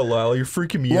freaking me out, Lyle. You're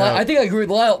freaking me Well, out. I think I agree with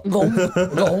Lyle.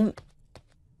 Go.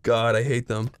 God, I hate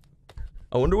them.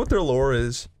 I wonder what their lore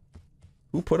is.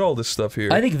 Who put all this stuff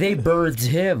here? I think they birthed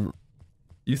him.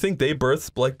 You think they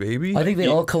birthed Black Baby? I think they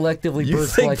all collectively You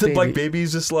birthed think Black the Baby. Black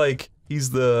Baby's just like he's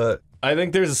the? I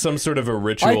think there's some sort of a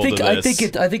ritual I think to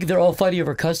this. I think they're all fighting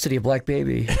over custody of Black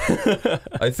Baby.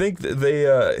 I think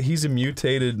he's a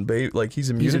mutated baby. Like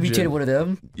he's a He's a mutagen. mutated one of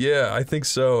them. Yeah, I think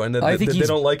so. And that I think they he's-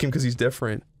 don't like him because he's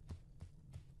different.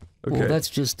 Okay, Well, that's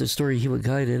just the story of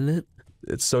humankind, isn't it?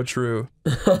 it's so true.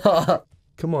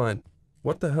 Come on,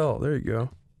 what the hell? There you go.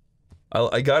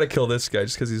 I gotta kill this guy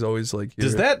just because he's always like.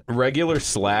 Does here. that regular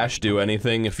slash do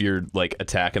anything if you're like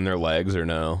attacking their legs or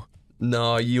no?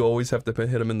 No, you always have to hit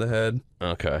him in the head.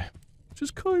 Okay. Which is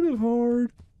kind of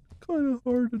hard. Kind of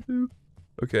hard to do.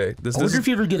 Okay, I wonder if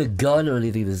you ever get a gun or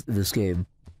anything in this game.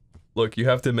 Look, you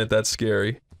have to admit that's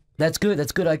scary. That's good.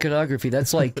 That's good iconography.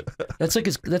 That's like that's like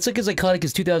as iconic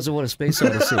as 2001: A Space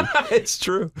Odyssey. It's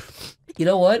true. You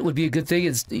know what would be a good thing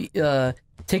is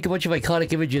take a bunch of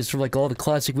iconic images from like all the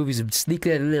classic movies and sneak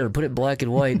that in there and put it in black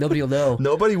and white. Nobody will know.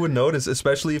 Nobody would notice,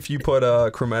 especially if you put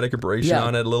chromatic aberration Yeah.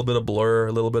 on it, a little bit of blur,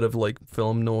 a little bit of like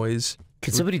film noise.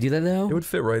 Can somebody do that now? It would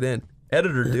fit right in.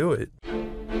 Editor, do it.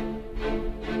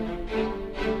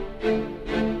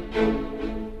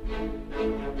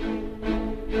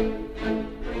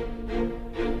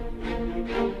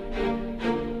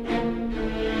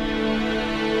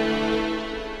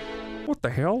 What the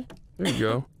hell? There you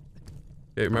go.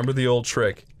 Okay, remember the old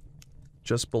trick.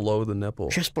 Just below the nipple.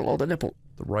 Just below the nipple.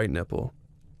 The right nipple.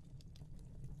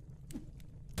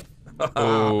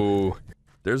 Oh.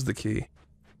 There's the key.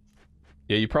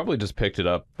 Yeah, you probably just picked it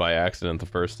up by accident the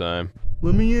first time.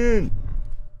 Let me in.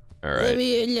 All right. Let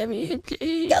me in,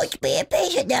 please. Don't be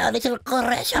impatient now, little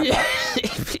caressa.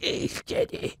 Please,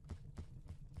 Daddy.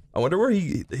 I wonder where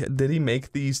did he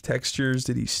make these textures?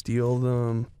 Did he steal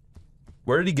them?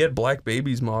 Where did he get Black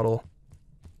Baby's model?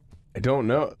 I don't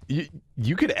know.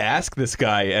 You could ask this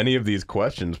guy any of these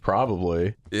questions,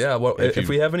 probably. Yeah, well, if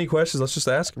we have any questions, let's just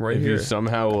ask him right If here. you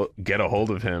somehow get a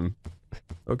hold of him.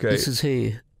 Okay. This is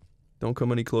he. Don't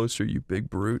come any closer, you big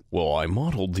brute. Well, I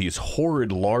modeled these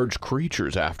horrid large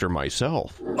creatures after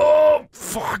myself. Oh,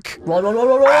 fuck! Run, run, run,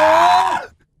 run, run!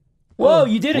 Whoa,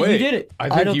 you did it, Wait, you did it. I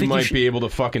think don't you might should- be able to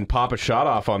fucking pop a shot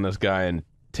off on this guy and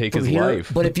take from his here,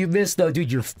 life. But if you miss, though,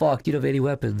 dude, you're fucked. You don't have any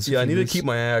weapons. Yeah, I if you need to miss. keep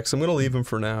my axe. I'm gonna leave him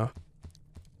for now.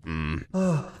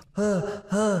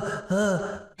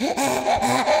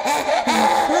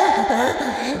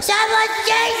 Someone's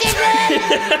chasing me!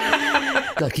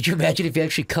 God, could you imagine if you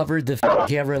actually covered the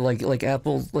camera like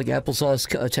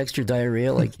applesauce texture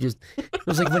diarrhea? Like just it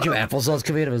was like a bunch of applesauce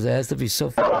coming out of his ass. That'd be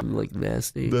so like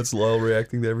nasty. That's Lyle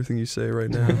reacting to everything you say right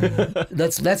now.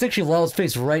 That's actually Lyle's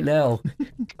face right now.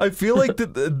 I feel like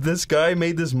this guy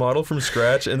made this model from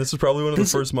scratch, and this is probably one of the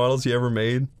first models he ever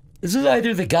made. This is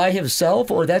either the guy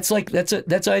himself, or that's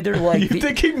either like. You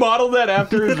think he modeled that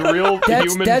after his real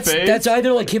human face? That's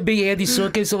either like him being Andy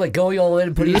Serkis and like going all in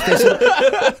and putting his face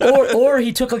in, or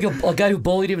he took like a guy who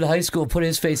bullied him in high school and put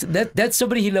his face. That's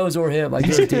somebody he knows or him. I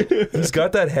guarantee. He's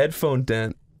got that headphone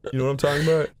dent. You know what I'm talking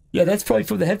about? Yeah, that's probably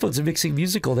from the headphones and mixing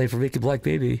music all day for making Black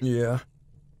Baby. Yeah.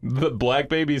 The Black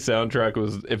Baby soundtrack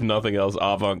was, if nothing else,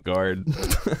 avant-garde.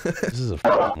 This is a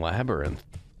f***ing labyrinth.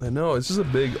 I know, this is a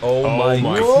big. Oh, my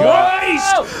my God.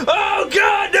 Oh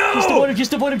God, no!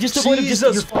 Just avoid him. Jesus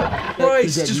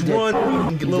Christ! Just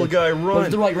run, little guy, Right run!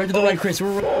 to the right, Chris.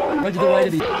 We're right to the right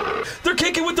of you. They're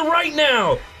kicking with the right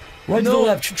now. Right to the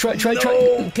left. Try. Get right to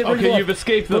the Okay, left. you've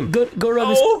escaped them. Go around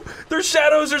this. Oh, their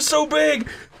shadows are so big.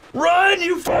 Run,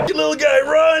 you fucking little guy,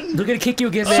 run! They're gonna kick you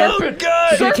again, man. Oh They're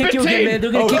God! gonna kick you again, man.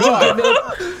 They're gonna kick you again,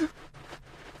 man.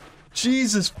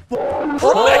 Jesus Oh,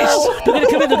 Christ! they're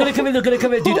gonna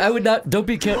come in, dude. I would not. Don't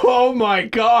be careful. Oh my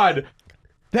God!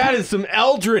 That is some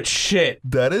eldritch shit!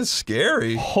 That is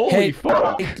scary. Holy Hey,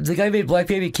 fuck! the guy made Black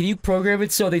Baby. Can you program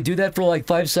it so they do that for like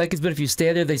 5 seconds, but if you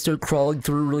stand there, they start crawling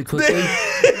through really quickly?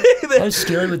 How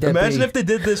scary would that Imagine be? if they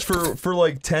did this for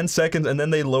like 10 seconds and then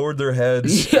they lowered their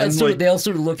heads. Yeah, and so like, they all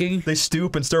started looking. they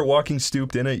stoop and start walking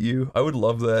stooped in at you. I would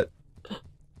love that.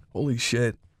 Holy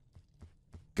shit.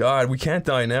 God, we can't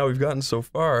die now. We've gotten so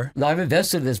far. No, I'm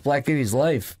invested in this Black Baby's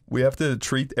life. We have to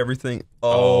treat everything.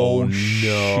 Oh, no.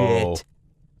 shit.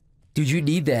 Dude, you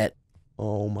need that.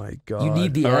 Oh my God. You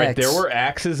need the All right, axe. there were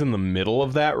axes in the middle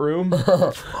of that room.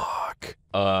 Fuck.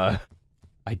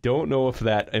 I don't know if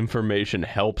that information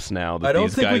helps now that I don't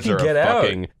these think we guys can are get a out.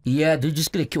 fucking... Yeah, they're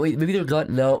just gonna wait. Maybe they're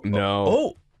gone. No.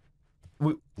 No.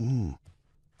 Oh.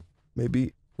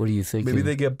 Maybe What do you think? maybe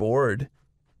they get bored.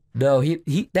 No,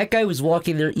 that guy was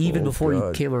walking there even Oh, before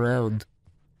God. he came around.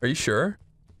 Are you sure?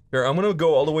 Here, I'm gonna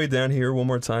go all the way down here one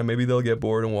more time. Maybe they'll get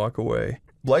bored and walk away.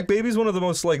 Black Baby's one of the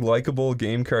most like likable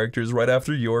game characters, right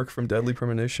after York from Deadly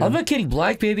Premonition. I'm not kidding.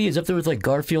 Black Baby is up there with like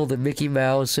Garfield and Mickey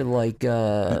Mouse and like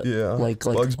yeah, like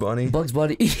Bugs Bunny. Bugs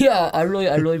Bunny. Yeah, I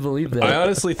really believe that. I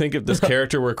honestly think if this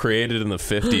character were created in the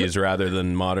 50s rather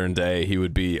than modern day, he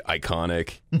would be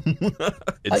iconic.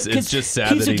 It's just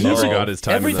sad that he never got his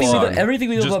time in the sun. Everything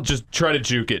we know about Just try to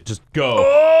juke it. Just go.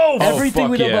 Oh, everything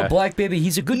we fuck know yeah. about Black Baby,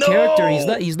 he's a good No! character.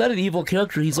 He's not an evil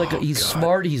character. He's like he's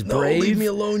smart. He's no, brave. leave me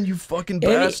alone, you fucking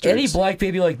bastards. Any Black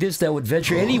Baby like this that would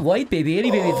venture, any white baby,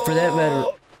 any baby for that matter,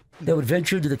 that would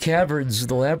venture into the caverns,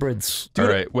 the labyrinths. All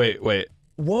right, wait.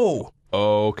 Whoa.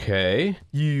 Okay.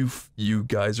 You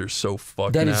guys are so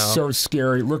fucked That now. is so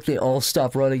scary. Look, they all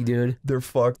stop running, dude. They're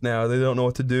fucked now. They don't know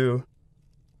what to do.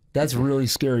 That's really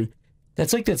scary.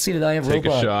 That's like that scene in I Am Take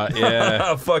Robot. a shot.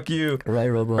 Yeah. Fuck you. Right,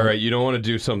 Robot. All right, you don't want to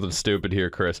do something stupid here,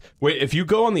 Chris. Wait, if you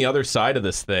go on the other side of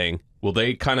this thing, will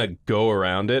they kind of go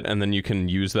around it and then you can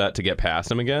use that to get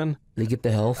past him again? They get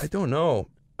the health. I don't know.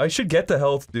 I should get the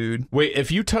health, dude. Wait,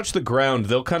 if you touch the ground,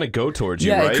 they'll kind of go towards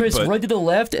you, Yeah, right? Chris, But- run to the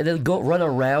left and then go run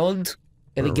around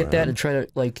and then get that and try to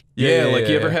like. Yeah, like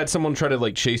you yeah. ever had someone try to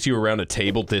like chase you around a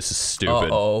table? This is stupid.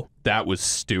 Uh-oh. That was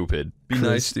stupid. Be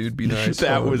nice, dude. Be nice.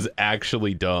 That was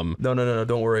actually dumb. No.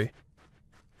 Don't worry.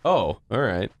 Oh, all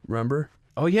right. Remember?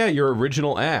 Oh yeah, your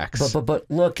original axe. But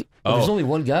look, there's only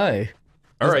one guy.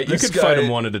 All right, you This could fight guy- him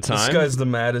one at a time. This guy's the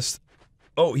maddest.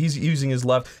 Oh, he's using his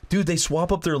left. Dude, they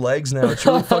swap up their legs now. It's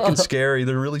really fucking scary.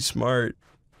 They're really smart.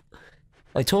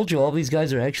 I told you all these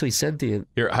guys are actually sentient.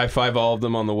 Here, high five all of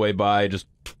them on the way by. Just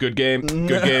good game,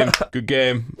 good game, good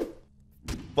game.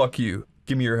 Fuck you.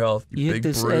 Give me your health. You You big hit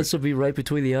this brute. SOB right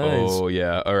between the eyes. Oh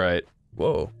yeah. All right.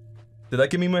 Whoa. Did that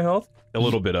give me my health? A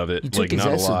little bit of You it, took like his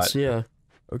not essence, a lot. yeah.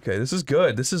 Okay, this is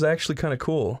good. This is actually kind of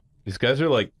cool. These guys are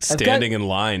like standing in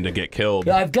line to get killed.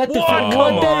 Yeah, I've got the. Whoa, What?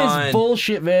 come That on. is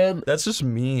bullshit, man. That's just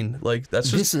mean. Like, that's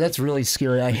just... That's really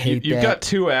scary. I hate You've that. got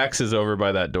 2 axes over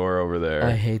by that door over there.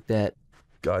 I hate that.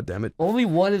 God damn it. Only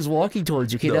one is walking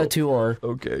towards you. Okay, No. now 2 are.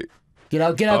 Okay. Get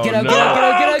out, get out, Oh, get out, no. get out, get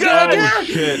out, get out, get out, get out! Oh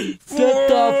shit! Get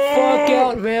the fuck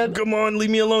out, man! Come on, leave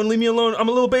me alone, leave me alone. I'm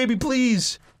a little baby,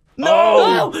 please.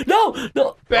 No! No, no,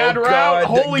 no! Bad Oh, route! God,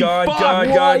 Holy God, fuck! God.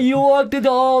 Why you walked into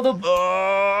all the...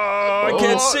 I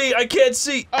can't see, I can't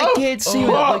see. I can't see that.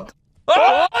 Like,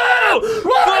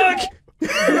 Oh! Fuck!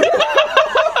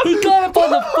 he got up on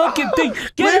the fucking thing.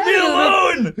 Get Leave me out of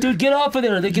there, alone! dude. Get off of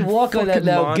there. They can walk on that Fucking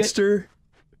now. monster.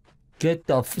 Get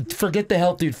the forget the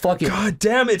help, dude. Fuck it. God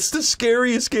damn, it's the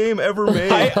scariest game ever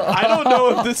made. I don't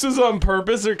know if this was on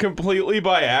purpose or completely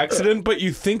by accident, but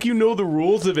you think you know the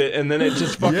rules of it, and then it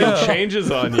just fucking changes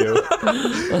on you. We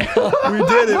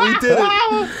did it, we did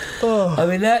it. I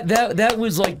mean that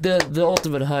was like the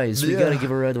ultimate heist. We Yeah. gotta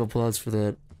give a round of applause for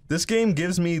that. This game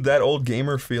gives me that old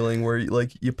gamer feeling where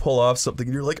you pull off something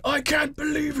and you're like, I can't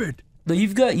believe it. No,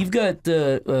 you've got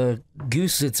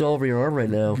goose that's all over your arm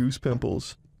right now. Goose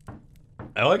pimples.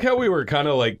 I like how we were kind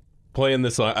of like playing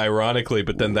this ironically,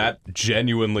 but then that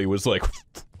genuinely was like,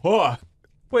 oh,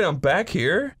 Wait, I'm back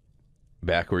here?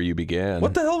 back where you began.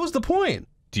 What the hell was the point?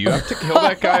 Do you have to kill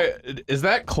that guy? Is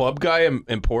that club guy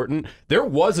important? There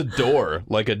was a door,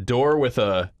 like a door with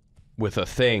a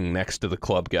thing next to the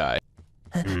club guy.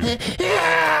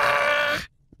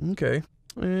 Okay.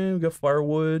 We got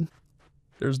firewood.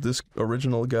 There's this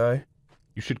original guy.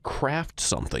 You should craft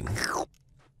something.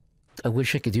 I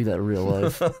wish I could do that in real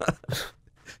life.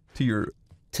 To your...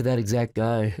 To that exact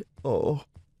guy. Oh.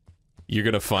 You're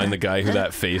gonna find the guy who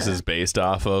that face is based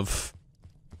off of.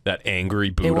 That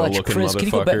angry Hey, watch, Buddha-looking Chris. Can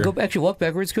you go motherfucker. back? Actually, walk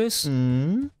backwards, Chris.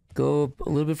 Mm-hmm. Go a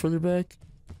little bit further back.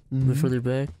 A little bit further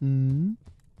back. Mm-hmm.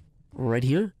 Right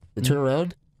here. And turn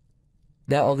around.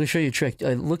 Now I'm gonna show you a trick.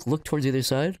 Look towards the other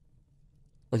side.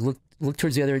 Like look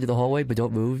towards the other end of the hallway, but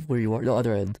don't move where you are. No,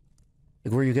 other end.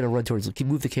 Like where you're gonna run towards. Can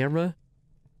you move the camera?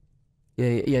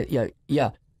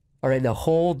 Yeah. All right, now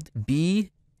hold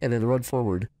B and then run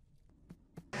forward.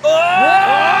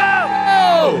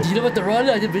 Oh! Did you know about the run?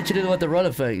 I didn't mention it about the run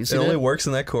effect. You see It only that? works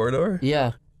in that corridor?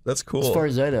 Yeah, That's cool. as far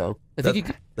as I know. I think you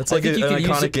could, That's I like think an you could use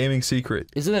iconic it- gaming secret.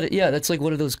 Isn't that? Yeah, that's like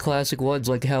one of those classic ones,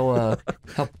 like how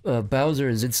Bowser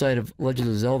is inside of Legend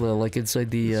of Zelda, like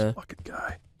inside the. Fucking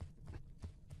guy.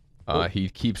 He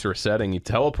keeps resetting. He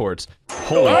teleports.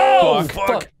 Holy Oh, fuck!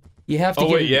 fuck! You have to. Oh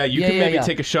get wait, yeah, you can maybe yeah.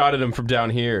 take a shot at him from down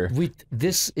here.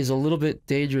 This is a little bit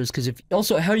dangerous because if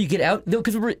also how do you get out? No,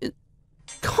 because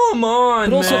Come on,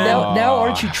 but also man. now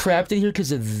aren't you trapped in here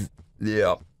because of?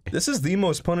 Yeah. This is the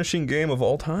most punishing game of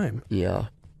all time. Yeah.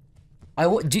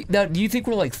 Do you think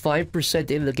we're like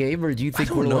 5% in the game, or do you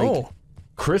think I we're don't know. like?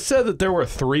 Chris said that there were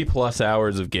 3+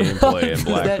 hours of gameplay in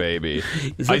Black that- Baby.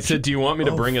 is I that said, "Do you want me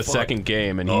to Oh, bring a fuck. second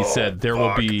game?" And he said there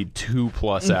will be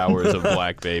 2+ hours of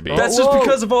Black Baby. That's just whoa.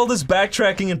 because of all this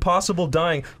backtracking and possible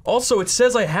dying. Also, it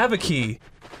says I have a key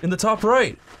in the top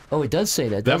right. Oh, it does say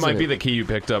that. That doesn't might be it? the key you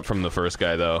picked up from the first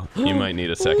guy, though. You might need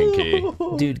a second key.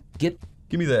 Dude, get.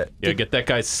 Give me that. Yeah, get that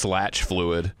guy's slatch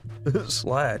fluid.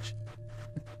 Slash.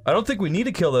 I don't think we need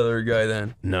to kill that other guy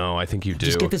then. No, I think you do.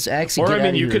 Just get this axe and Or get I out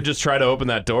mean, of you here. could just try to open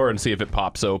that door and see if it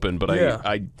pops open. But Yeah.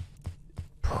 I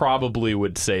probably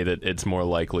would say that it's more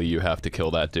likely you have to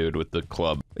kill that dude with the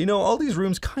club. You know, all these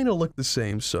rooms kind of look the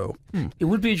same, so... It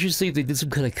would be interesting if they did some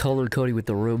kind of color coding with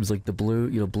the rooms, like the blue,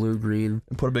 blue, green.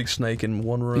 And put a big snake in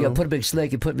one room. Yeah, put a big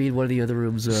snake and put me in one of the other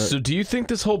rooms. So do you think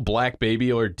this whole Black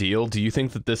Baby ordeal, do you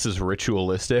think that this is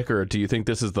ritualistic, or do you think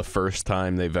this is the first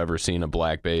time they've ever seen a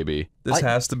Black Baby? This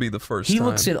has to be the first He time.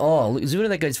 looks in awe. Zoom in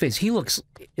on that guy's face. He looks.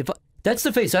 That's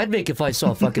the face I'd make if I saw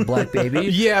a fucking Black Baby.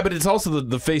 Yeah, but it's also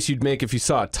the face you'd make if you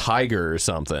saw a tiger or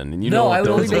something. And you No, know what I would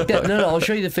only those make that. No, I'll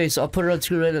show you the face. I'll put it on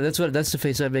screen right now. That's the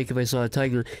face I'd make if I saw a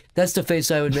tiger. That's the face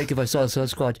I would make if I saw a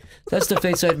Sasquatch. That's the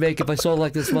face I'd make if I saw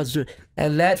like this monster.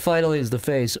 And that finally is the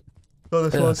face Oh,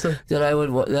 this monster. that I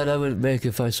would make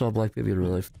if I saw a Black Baby in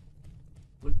real life.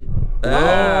 What?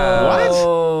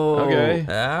 Okay.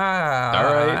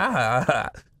 Ah. Alright.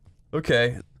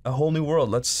 Okay. A whole new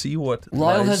world. Let's see what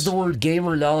Lyle lies- has the word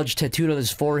gamer knowledge tattooed on his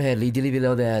forehead. And he didn't even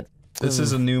know that. This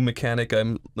is a new mechanic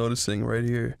I'm noticing right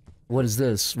here. What is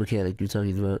this mechanic you're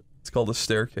talking about? It's called a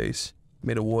staircase.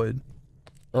 Made of wood.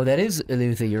 Oh, that is a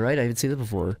new thing. You're right. I haven't seen that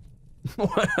before.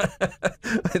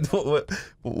 I don't,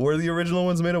 were the original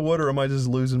ones made of wood, or am I just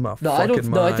losing my No, I fucking don't.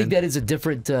 mind? No, I think that is a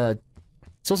different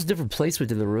It's also a different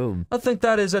placement in the room. I think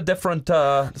that is a different,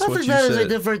 that's I what think you that is said. a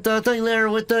different thing there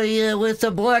with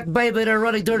the black baby there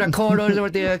running through the corridor there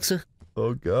with the exit.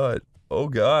 Oh god. Oh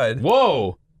god.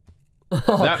 Whoa!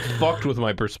 That fucked with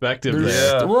my perspective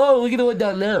there. Yeah. Whoa, look at the one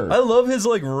down there. I love his,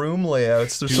 like, room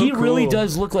layouts. They're so He really cool.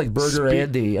 does look like Burger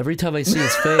Andy every time I see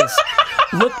his face.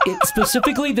 Look,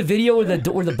 specifically the video where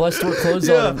the bus door closed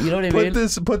on him. You know what I mean?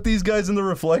 Put these guys in the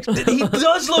reflection. He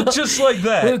does look just like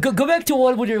that. Wait, go back to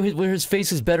one where his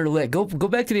face is better lit. Go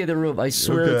back to the other room. I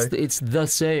swear Okay. it's the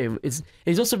same.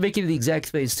 He's also making the exact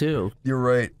face too. You're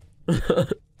right.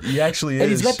 He actually is.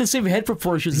 And he's got the same head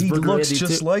proportions as He Burger looks Andy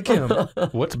just too. like him.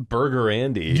 What's Burger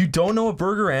Andy? You don't know what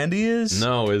Burger Andy is?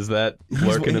 No, is that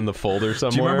lurking in the folder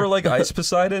somewhere? Do you remember, like, Ice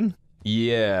Poseidon?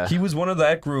 Yeah. He was one of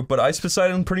that group, but Ice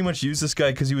Poseidon pretty much used this guy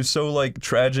because he was so, like,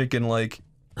 tragic and, like,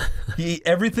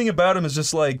 everything about him is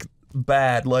just, like,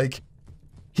 bad. Like,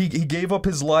 he gave up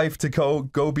his life to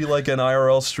go be, like, an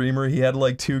IRL streamer. He had,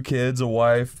 like, 2 kids, a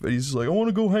wife, and he's just like, I want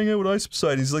to go hang out with Ice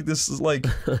Poseidon. He's like, this is, like,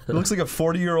 he looks like a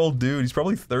 40-year-old dude. He's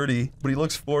probably 30, but he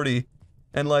looks 40.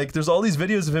 And, like, there's all these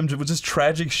videos of him with just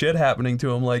tragic shit happening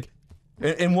to him. Like,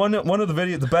 in one of the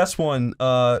videos, the best one,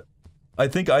 I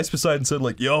think Ice Poseidon said,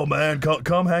 like, yo, man,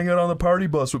 come hang out on the party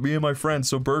bus with me and my friends.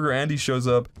 So Burger Andy shows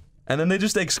up, and then they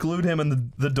just exclude him,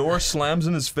 and the door slams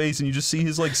in his face, and you just see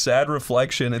his, like, sad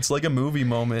reflection. It's like a movie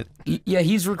moment. Yeah,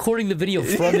 he's recording the video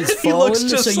from his He phone, looks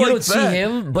just so you like don't see that.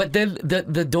 him. But then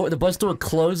the bus door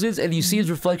closes, and you see his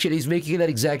reflection. He's making that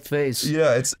exact face.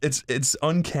 Yeah, it's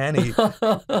uncanny.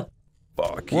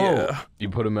 Fuck, yeah. You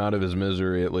put him out of his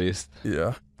misery, at least.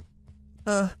 Yeah.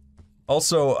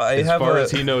 Also, I As have far a...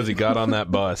 as he knows, he got on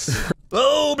that bus.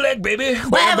 Oh, black baby!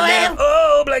 Wham!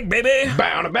 Oh, black baby!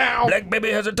 Bow to bow. Black baby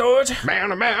has a torch! Bow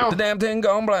to bow. The damn thing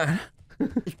gone blind.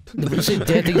 You say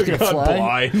damn thing's gonna God,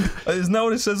 fly. blind. Isn't that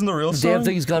what it says in the real The song? damn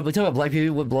thing's gone. But talking about black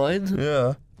people went blind.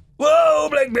 Yeah. Whoa,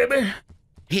 black baby!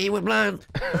 He went blind.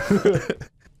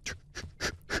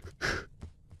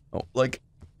 Oh, like,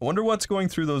 I wonder what's going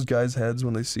through those guys' heads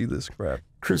when they see this crap.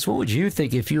 Chris, what would you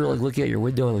think if you were like looking out your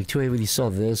window at like 2 a.m. when you saw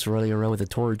this running around with a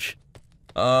torch?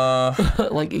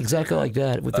 Like exactly like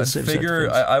that with the I same figure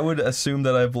set of I would assume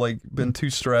that I've, like, been too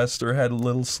stressed or had a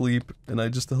little sleep, and I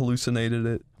just hallucinated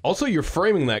it. Also, you're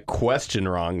framing that question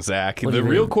wrong, Zach. What do The you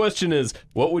real mean? question is,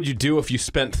 what would you do if you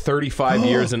spent 35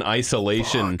 years in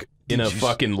isolation in a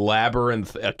fucking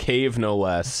labyrinth, a cave no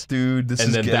less? Dude, this And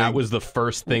is then getting... that was the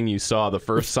first thing you saw, the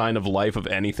first sign of life of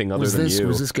anything other Was than this you.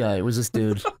 was this guy? Was this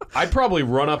dude? I'd probably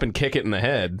run up and kick it in the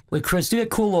head. Wait, Chris, do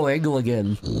that cool low angle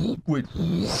again. Wait,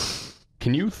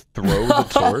 Can you throw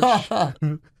the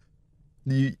torch?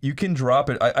 you can drop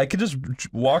it. I could just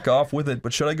walk off with it,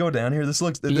 but should I go down here? This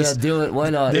looks... Yeah, This, do it. Why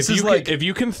not? This If is you like- can, if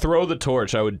you can throw the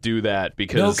torch, I would do that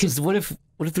because. No, because what if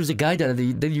there's a guy down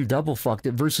there? Then you're double fucked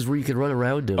it versus where you can run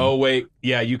around him. Oh wait,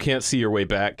 yeah, you can't see your way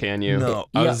back, can you? No.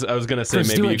 I Yeah. was gonna say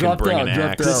Chris, do maybe it. you can Drop bring down, an drop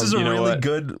axe. down. This is a You know really what?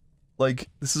 good... Like,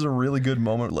 this is a really good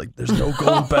moment. Like, there's no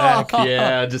going back.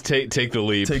 Yeah, just take the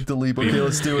leap. Take the leap. Okay,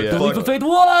 let's do it. Yeah. The leap Fuck. of faith.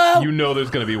 Whoa! You know there's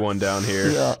gonna be one down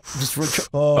here. Yeah, just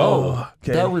Oh,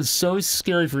 okay. That was so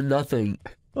scary for nothing.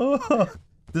 Oh,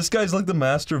 this guy's like the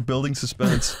master of building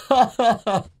suspense.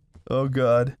 Oh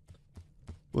god.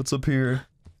 What's up here?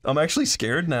 I'm actually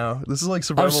scared now. This is like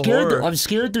survival horror. I'm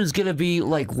scared there's gonna be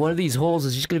like one of these holes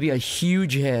is just gonna be a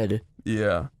huge head,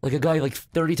 Yeah, like a guy like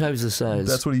 30 times the size.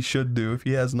 that's what he should do if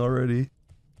he hasn't already.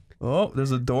 Oh, there's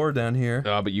a door down here.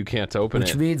 But you can't open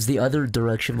Which it. means the other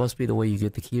direction must be the way you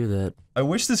get the key to that. I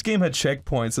wish this game had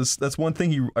checkpoints. That's one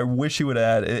thing I wish he would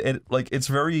add. Like, it's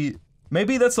very...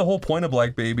 Maybe that's the whole point of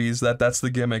Black Babies, that's the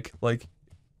gimmick. Like,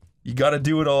 you gotta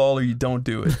do it all or you don't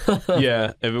do it.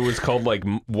 Yeah, if it was called like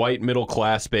white middle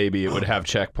class baby, it would have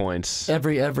checkpoints.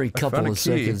 Every couple found a of key.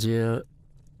 seconds, yeah.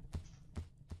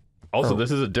 Also, this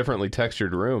is a differently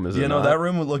textured room, is it You know, not? that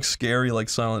room would look scary like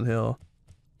Silent Hill.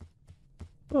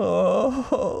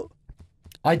 Oh...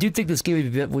 I do think this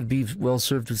game would be well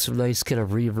served with some nice kind of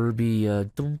reverby,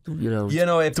 you know. You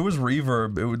know, if there was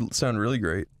reverb, it would sound really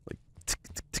great. Like, tick,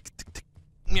 tick, tick, tick, tick.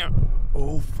 Yeah.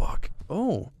 Oh, fuck.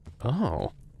 Oh,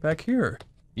 Oh, back here.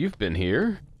 you've been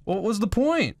here? What was the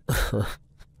point?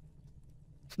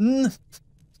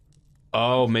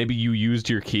 Oh, maybe you used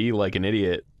your key like an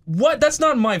idiot. What? That's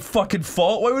not my fucking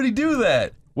fault. Why would he do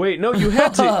that? Wait, no, you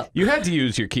had to. You had to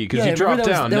use your key because you remember dropped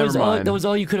down. Never mind. that was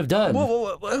all you could have done.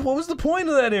 What was the point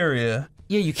of that area?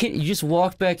 Yeah, you can't. You just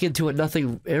walk back into a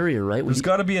nothing area, right? There's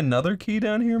got to be another key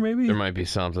down here, maybe? There might be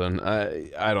something.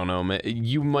 I don't know, man.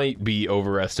 You might be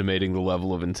overestimating the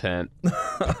level of intent.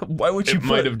 Why would you It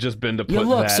might have just been to put Yeah,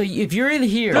 look. that. So if you're in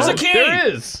here, There's a key! There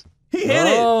is. He hit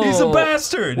it! He's a Oh.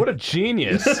 bastard! What a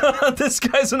genius. This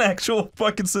guy's an actual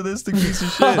fucking sadistic piece of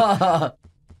shit.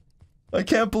 I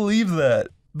can't believe that.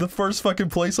 The first fucking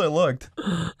place I looked.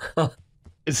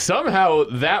 Somehow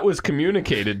that was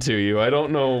communicated to you. I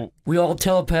don't know. We all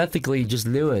telepathically just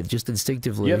knew it, just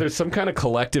instinctively. Yeah, there's some kind of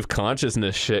collective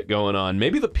consciousness shit going on.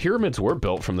 Maybe the pyramids were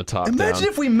built from the top Imagine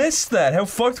down. if we missed that. How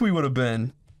fucked we would have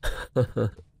been.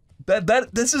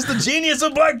 This is the genius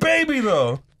of Black Baby,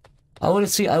 though. I want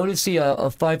to see a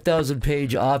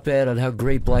 5,000-page op-ed on how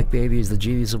great Black Baby is, the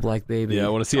genius of Black Baby. Yeah, I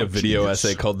want to see a video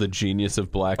essay called "The Genius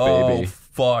of Black Oh, Baby."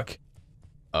 fuck.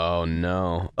 Oh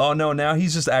no. Oh no, now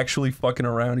he's just actually fucking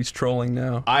around. He's trolling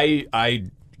now.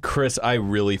 Chris, I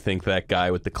really think that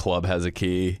guy with the club has a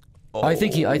key. I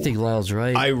think Lyle's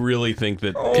right. I really think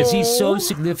that Because he's so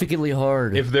significantly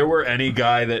hard. if there were any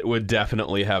guy that would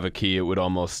definitely have a key, it would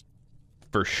almost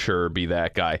for sure be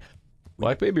that guy.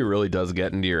 Black Baby really does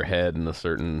get into your head in a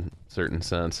certain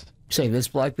sense. Saying this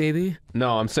Black Baby?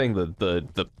 No, I'm saying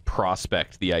the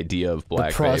prospect, the idea of Black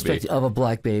The prospect Baby. of a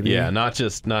Black Baby. Yeah, not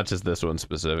just this one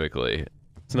specifically.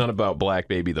 It's not about Black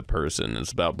Baby the person.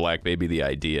 It's about Black Baby the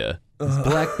idea.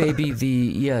 Black Baby,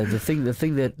 the thing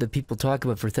that people talk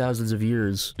about for thousands of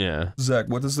years. Yeah. Zach,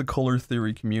 what does the color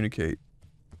theory communicate?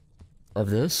 Of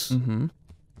this? Mm-hmm.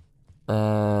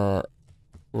 Well,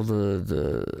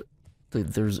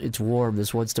 it's warm.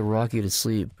 This wants to rock you to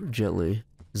sleep gently.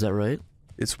 Is that right?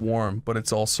 It's warm, but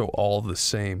it's also all the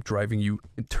same, driving you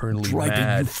internally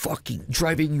mad.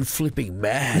 Driving you flipping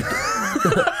mad.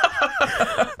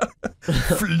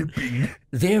 Flipping.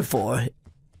 Therefore,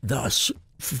 thus.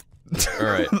 All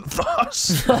right.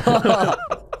 Thus.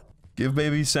 Give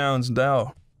baby sounds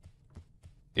now.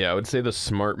 Yeah, I would say the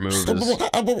smart move is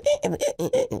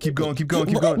Keep going, keep going,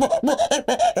 keep going.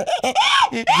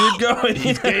 Keep going.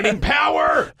 he's gaining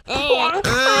power.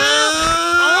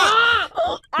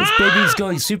 This baby's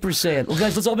going Super Saiyan. Well,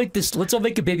 guys, let's all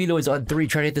make a baby noise on 3.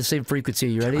 Try to hit the same frequency.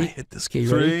 You ready? Hit this. Okay,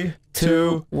 you ready? 3,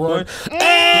 2, 1. He's killing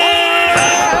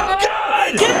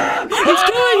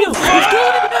you! He's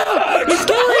killing you! He's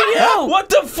killing you! What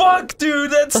the fuck,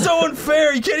 dude? That's so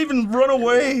unfair. You can't even run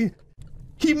away.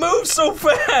 He moves so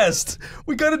fast.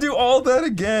 We gotta do all that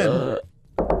again.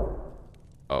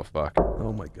 Oh fuck.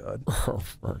 Oh my god. Oh,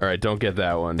 fuck. All right, don't get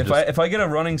that one. If I get a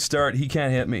running start, he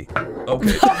can't hit me.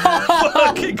 Okay.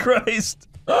 Fucking Christ.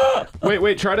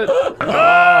 Wait, try to.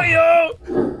 Oh,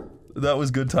 yo! That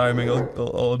was good timing.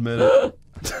 I'll admit it.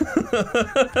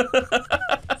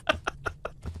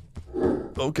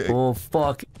 Okay. Oh,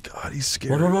 fuck. God, he's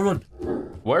scary. Run.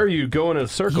 Why are you going in a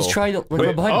circle? He's trying to run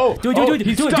Wait, behind oh, him. Do it.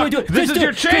 he's Do stuck. it. This is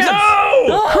your chance.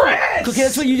 No! Chris! Okay,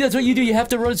 that's what you do. You have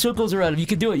to run circles around him. You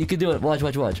can do it. Watch.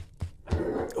 Watch.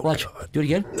 Do it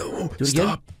again. No, Do it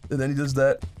stop. And then he does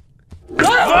that.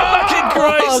 Fucking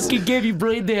Christ! He gave you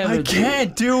brain I damage.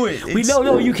 can't do it.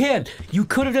 No, you can. You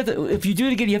could have done that. If you do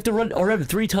it again, you have to run around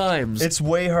 3 times. It's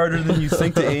way harder than you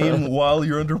think to aim while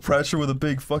you're under pressure with a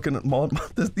big fucking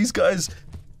these guys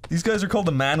are called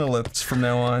the manoliths from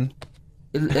now on.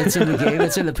 That's in the game.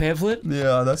 That's in the pamphlet.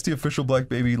 Yeah, that's the official Black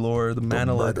Baby lore. The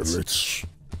manoliths.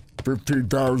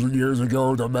 15,000 years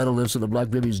ago, the Metalists and the Black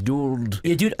Baby's doomed.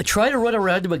 Yeah, dude, try to run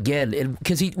around him again, and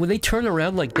because when they turn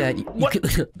around like that, you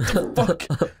can... Fuck!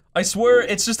 I swear,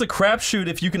 it's just a crapshoot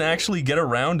if you can actually get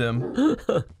around him.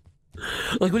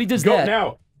 Like when he does Go that.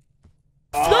 now.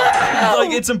 Like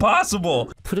it's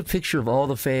impossible. Put a picture of all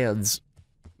the fans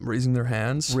Raising their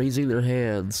hands. raising their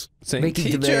hands, Saying, making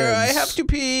 "Teacher, demands. I have to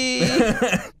pee."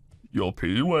 You'll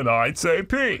pee when I say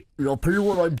pee. You'll pee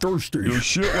when I'm thirsty. You'll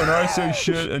shit when I say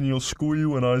shit, and you'll squee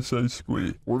when I say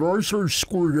squee. When I say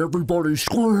squee, everybody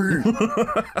squee.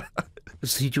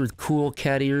 This teacher with cool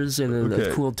cat ears and a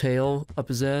Okay. cool tail up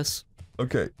his ass.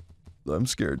 Okay, I'm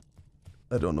scared.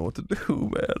 I don't know what to do,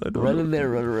 man. I don't Run know. in there,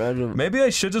 run around him. Maybe I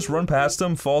should just run past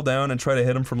him, fall down, and try to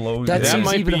hit him from low. That That seems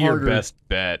might even be your harder. best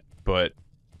bet, but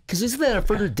Because isn't that a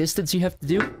further distance you have to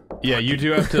do? yeah, you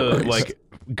do have to like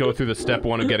go through the step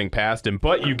 1 of getting past him,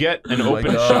 but you get an Oh my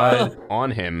open God. shot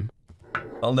on him.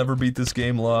 I'll never beat this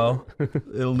game, Lau.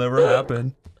 It'll never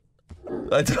happen.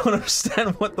 I don't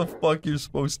understand what the fuck you're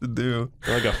supposed to do.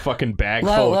 Like a fucking bag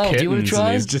Lyle, full of Lyle, do kittens, you wanna try?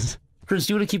 and he's just. Chris,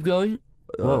 do you want to keep going?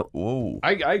 Whoa. Whoa.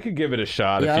 I could give it a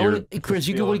shot Yeah, if I you're. wanna, Chris,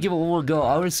 you want to give it one more go.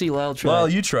 I want to see Lyle try. Well,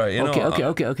 you try. You know.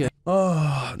 Okay.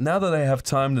 Oh, now that I have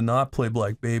time to not play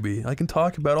Black Baby, I can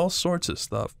talk about all sorts of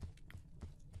stuff.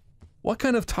 What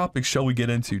kind of topics shall we get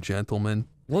into, gentlemen?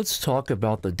 Let's talk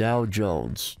about the Dow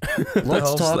Jones. Let's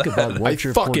hell's talk that? about I what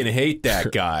your fucking point. hate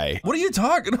that guy. What are you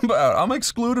talking about? I'm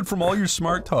excluded from all your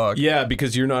smart talk. Yeah,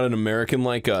 because you're not an American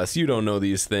like us. You don't know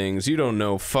these things. You don't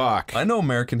know fuck. I know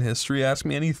American history. Ask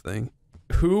me anything.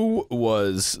 Who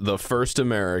was the first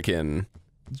American?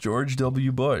 George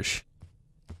W. Bush.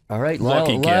 All right,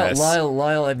 Lucky guess.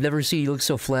 Lyle, I've never seen you look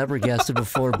so flabbergasted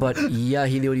before, but yeah,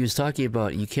 he knew what he was talking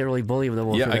about. You can't really bully him no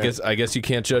more. Yeah, for that. I guess you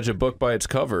can't judge a book by its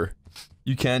cover.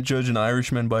 You can't judge an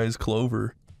Irishman by his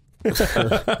clover. That's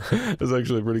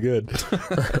actually pretty good.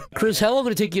 Chris, how long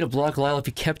would it take you to block Lyle if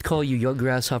he kept calling you young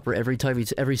grasshopper every time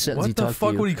every sentence he What the talked to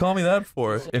fuck you? would he call me that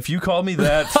for? If you called me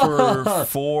that for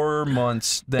 4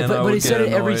 months, then I but would he get said it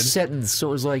annoyed. every sentence, so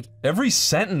it was like Every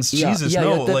sentence? Yeah, Jesus, yeah, no.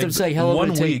 yeah, that's what like I'm saying. How long would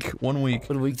 1 it week. take? 1 week.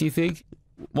 1 week. Do you think?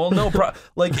 Well, no,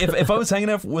 like if I was hanging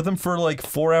out with him for like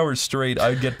 4 hours straight,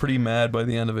 I'd get pretty mad by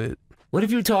the end of it. What if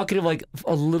you were talking to him like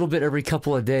a little bit every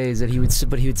couple of days, and he would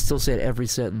still say it every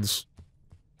sentence?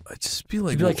 I'd just be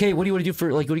like, He'd be like, "Hey, what do you want to do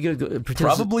for like? What are you gonna go pretend?"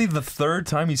 probably the third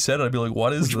time he said it, I'd be like,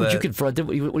 "What is that?" Would you confront him?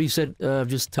 What you said?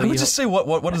 Just tell I you. would just say,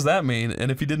 "What does that mean?"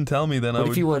 And if he didn't tell me, then I What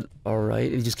would. if you went, "All right,"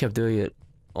 and he just kept doing it?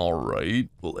 All right.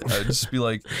 Well, I'd just be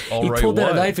like, "All He right." pulled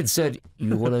out what? a knife and said,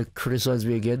 "You want to criticize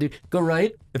me again, dude? Go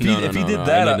right." If No, he no, if he no, did no,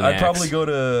 that, I need an I'd axe. probably go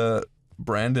to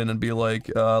Brandon and be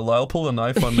like, "Lyle pulled a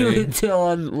knife on You me." would tell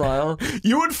on Lyle.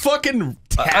 You would fucking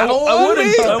tattle on I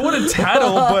me? wouldn't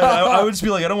tattle, but I would just be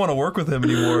like, I don't want to work with him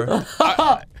anymore.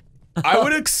 I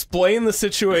would explain the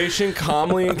situation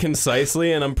calmly and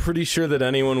concisely, and I'm pretty sure that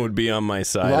anyone would be on my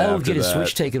side Lyle would after get his that.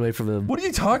 switch taken away from him. What are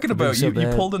you talking about? so You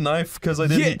bad. pulled a knife because I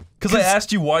Yeah, didn't. Because I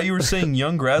asked you why you were saying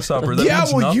young grasshopper. That Yeah,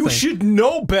 means well, you nothing. should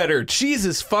know better.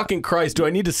 Jesus fucking Christ, do I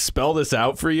need to spell this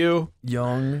out for you?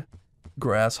 Young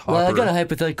grasshopper. Well, I got a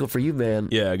hypothetical for you, man.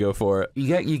 Yeah, go for it.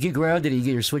 You get grounded and you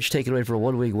get your switch taken away for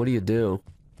 1 week. What do you do?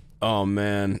 Oh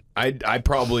man, I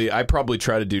probably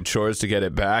try to do chores to get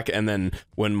it back, and then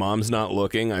when mom's not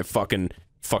looking, I fucking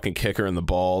kick her in the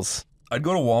balls. I'd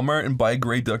go to Walmart and buy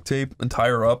gray duct tape and tie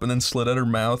her up and then slit at her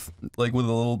mouth like with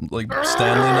a little like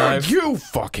Stanley knife. You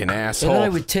fucking asshole. And then I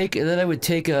would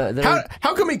take.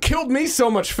 How come he killed me so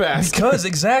much fast? Because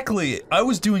exactly, I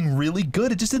was doing really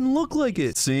good. It just didn't look like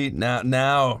it. See,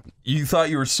 now you thought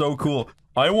you were so cool.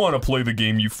 I want to play the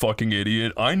game, you fucking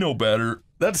idiot. I know better.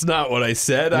 That's not what I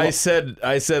said. I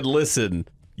said, listen,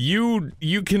 you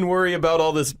can worry about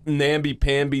all this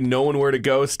namby-pamby, knowing where to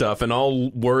go stuff, and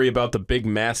I'll worry about the big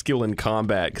masculine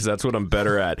combat, because that's what I'm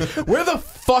better at. Where the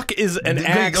fuck is an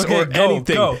axe or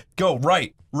anything? Go,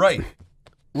 right. In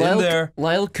there.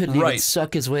 Lyle couldn't even Right.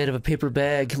 suck his way out of a paper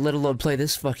bag, let alone play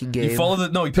this fucking game. You follow the,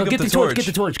 no, you pick No, up get the the torch. Get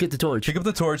the torch. Get the torch. Pick up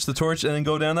the torch, and then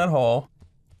go down that hall.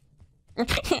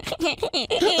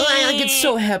 I get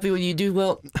so happy when you do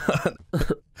well.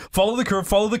 Follow the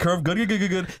curve.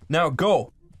 Good. Now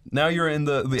go. Now you're in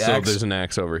the So axe. there's an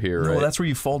axe over here, No, right? that's where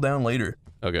you fall down later.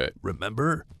 Okay.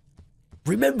 Remember?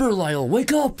 Remember, Lyle.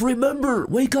 Wake up. Remember.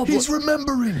 Wake up. He's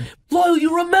remembering. Lyle,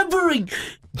 you're remembering.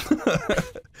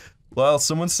 Well,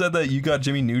 someone said that you got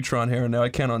Jimmy Neutron hair, and now I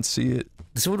can't unsee it.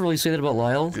 Did someone really say that about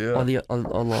Lyle Yeah. on the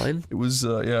online? It was,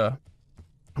 yeah.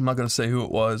 I'm not gonna say who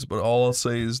it was, but all I'll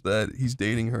say is that he's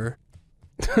dating her.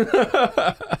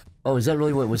 Oh, is that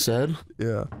really what was said?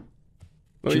 Yeah.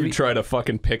 Don't you try to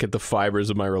fucking pick at the fibers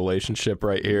of my relationship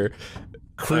right here.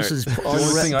 Chris is The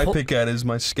only thing I pick at is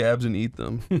my scabs and eat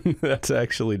them. That's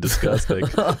actually disgusting.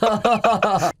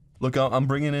 Look, I'm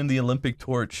bringing in the Olympic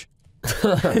torch.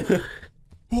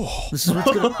 This is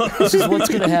what's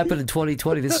gonna happen in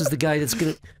 2020. This is the guy that's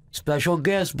gonna special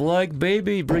guest Black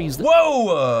Baby brings.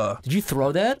 Whoa! Did you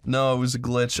throw that? No, it was a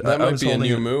glitch. That I might was be a holding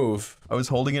new it, move. I was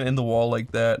holding it in the wall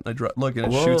like that, and look,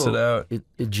 and it shoots it Whoa. out. It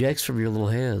ejects from your little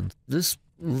hand. This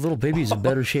little baby's in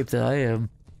better shape than I am.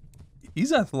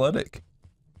 He's athletic,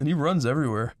 and he runs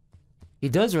everywhere. He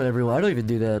does run everywhere. I don't even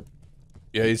do that.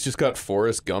 Yeah, he's just got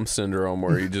Forrest Gump syndrome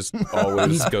where he just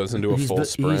always goes into a full He's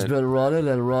sprint. been running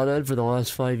and running for the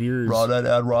last 5 years. Raw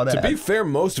that. To be fair,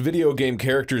 most video game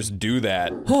characters do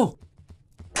that. Oh!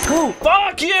 Oh!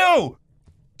 Fuck you!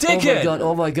 Dickhead!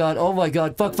 Oh my god.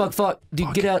 Fuck.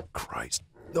 Dude, get out. Christ.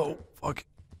 No, fuck.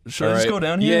 Should I All just right. go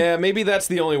down here? Yeah, maybe that's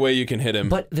the only way you can hit him.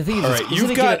 But the thing is, All right,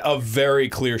 you've got a very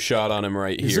clear shot on him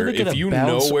right here. If you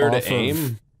know where to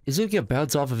aim, is it gonna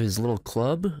bounce off of his little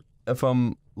club? If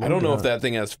I'm... I don't know if that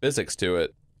thing has physics to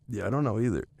it. Yeah, I don't know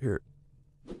either. Here.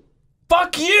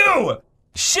 Fuck you!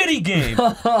 Shitty game!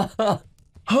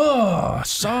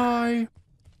 Sigh.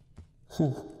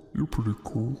 You're pretty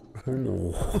cool.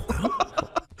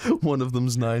 One of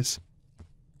them's nice.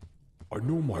 I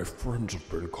know my friends have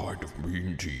been kind of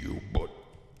mean to you, but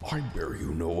I bear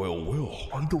you no ill will.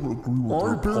 I don't agree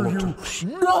with their politics.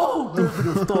 No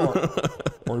negative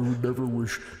thought. I would never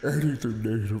wish anything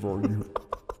negative on you.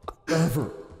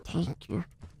 Ever.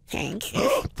 Thank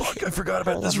you. Fuck, I forgot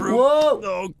about this room. Whoa!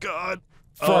 Oh, God.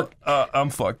 Fuck. I'm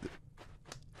fucked.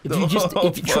 If you just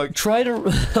if you fuck. try to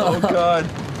Oh god.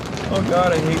 Oh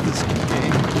god, I hate this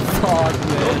game. fuck,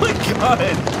 man. Oh my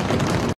god.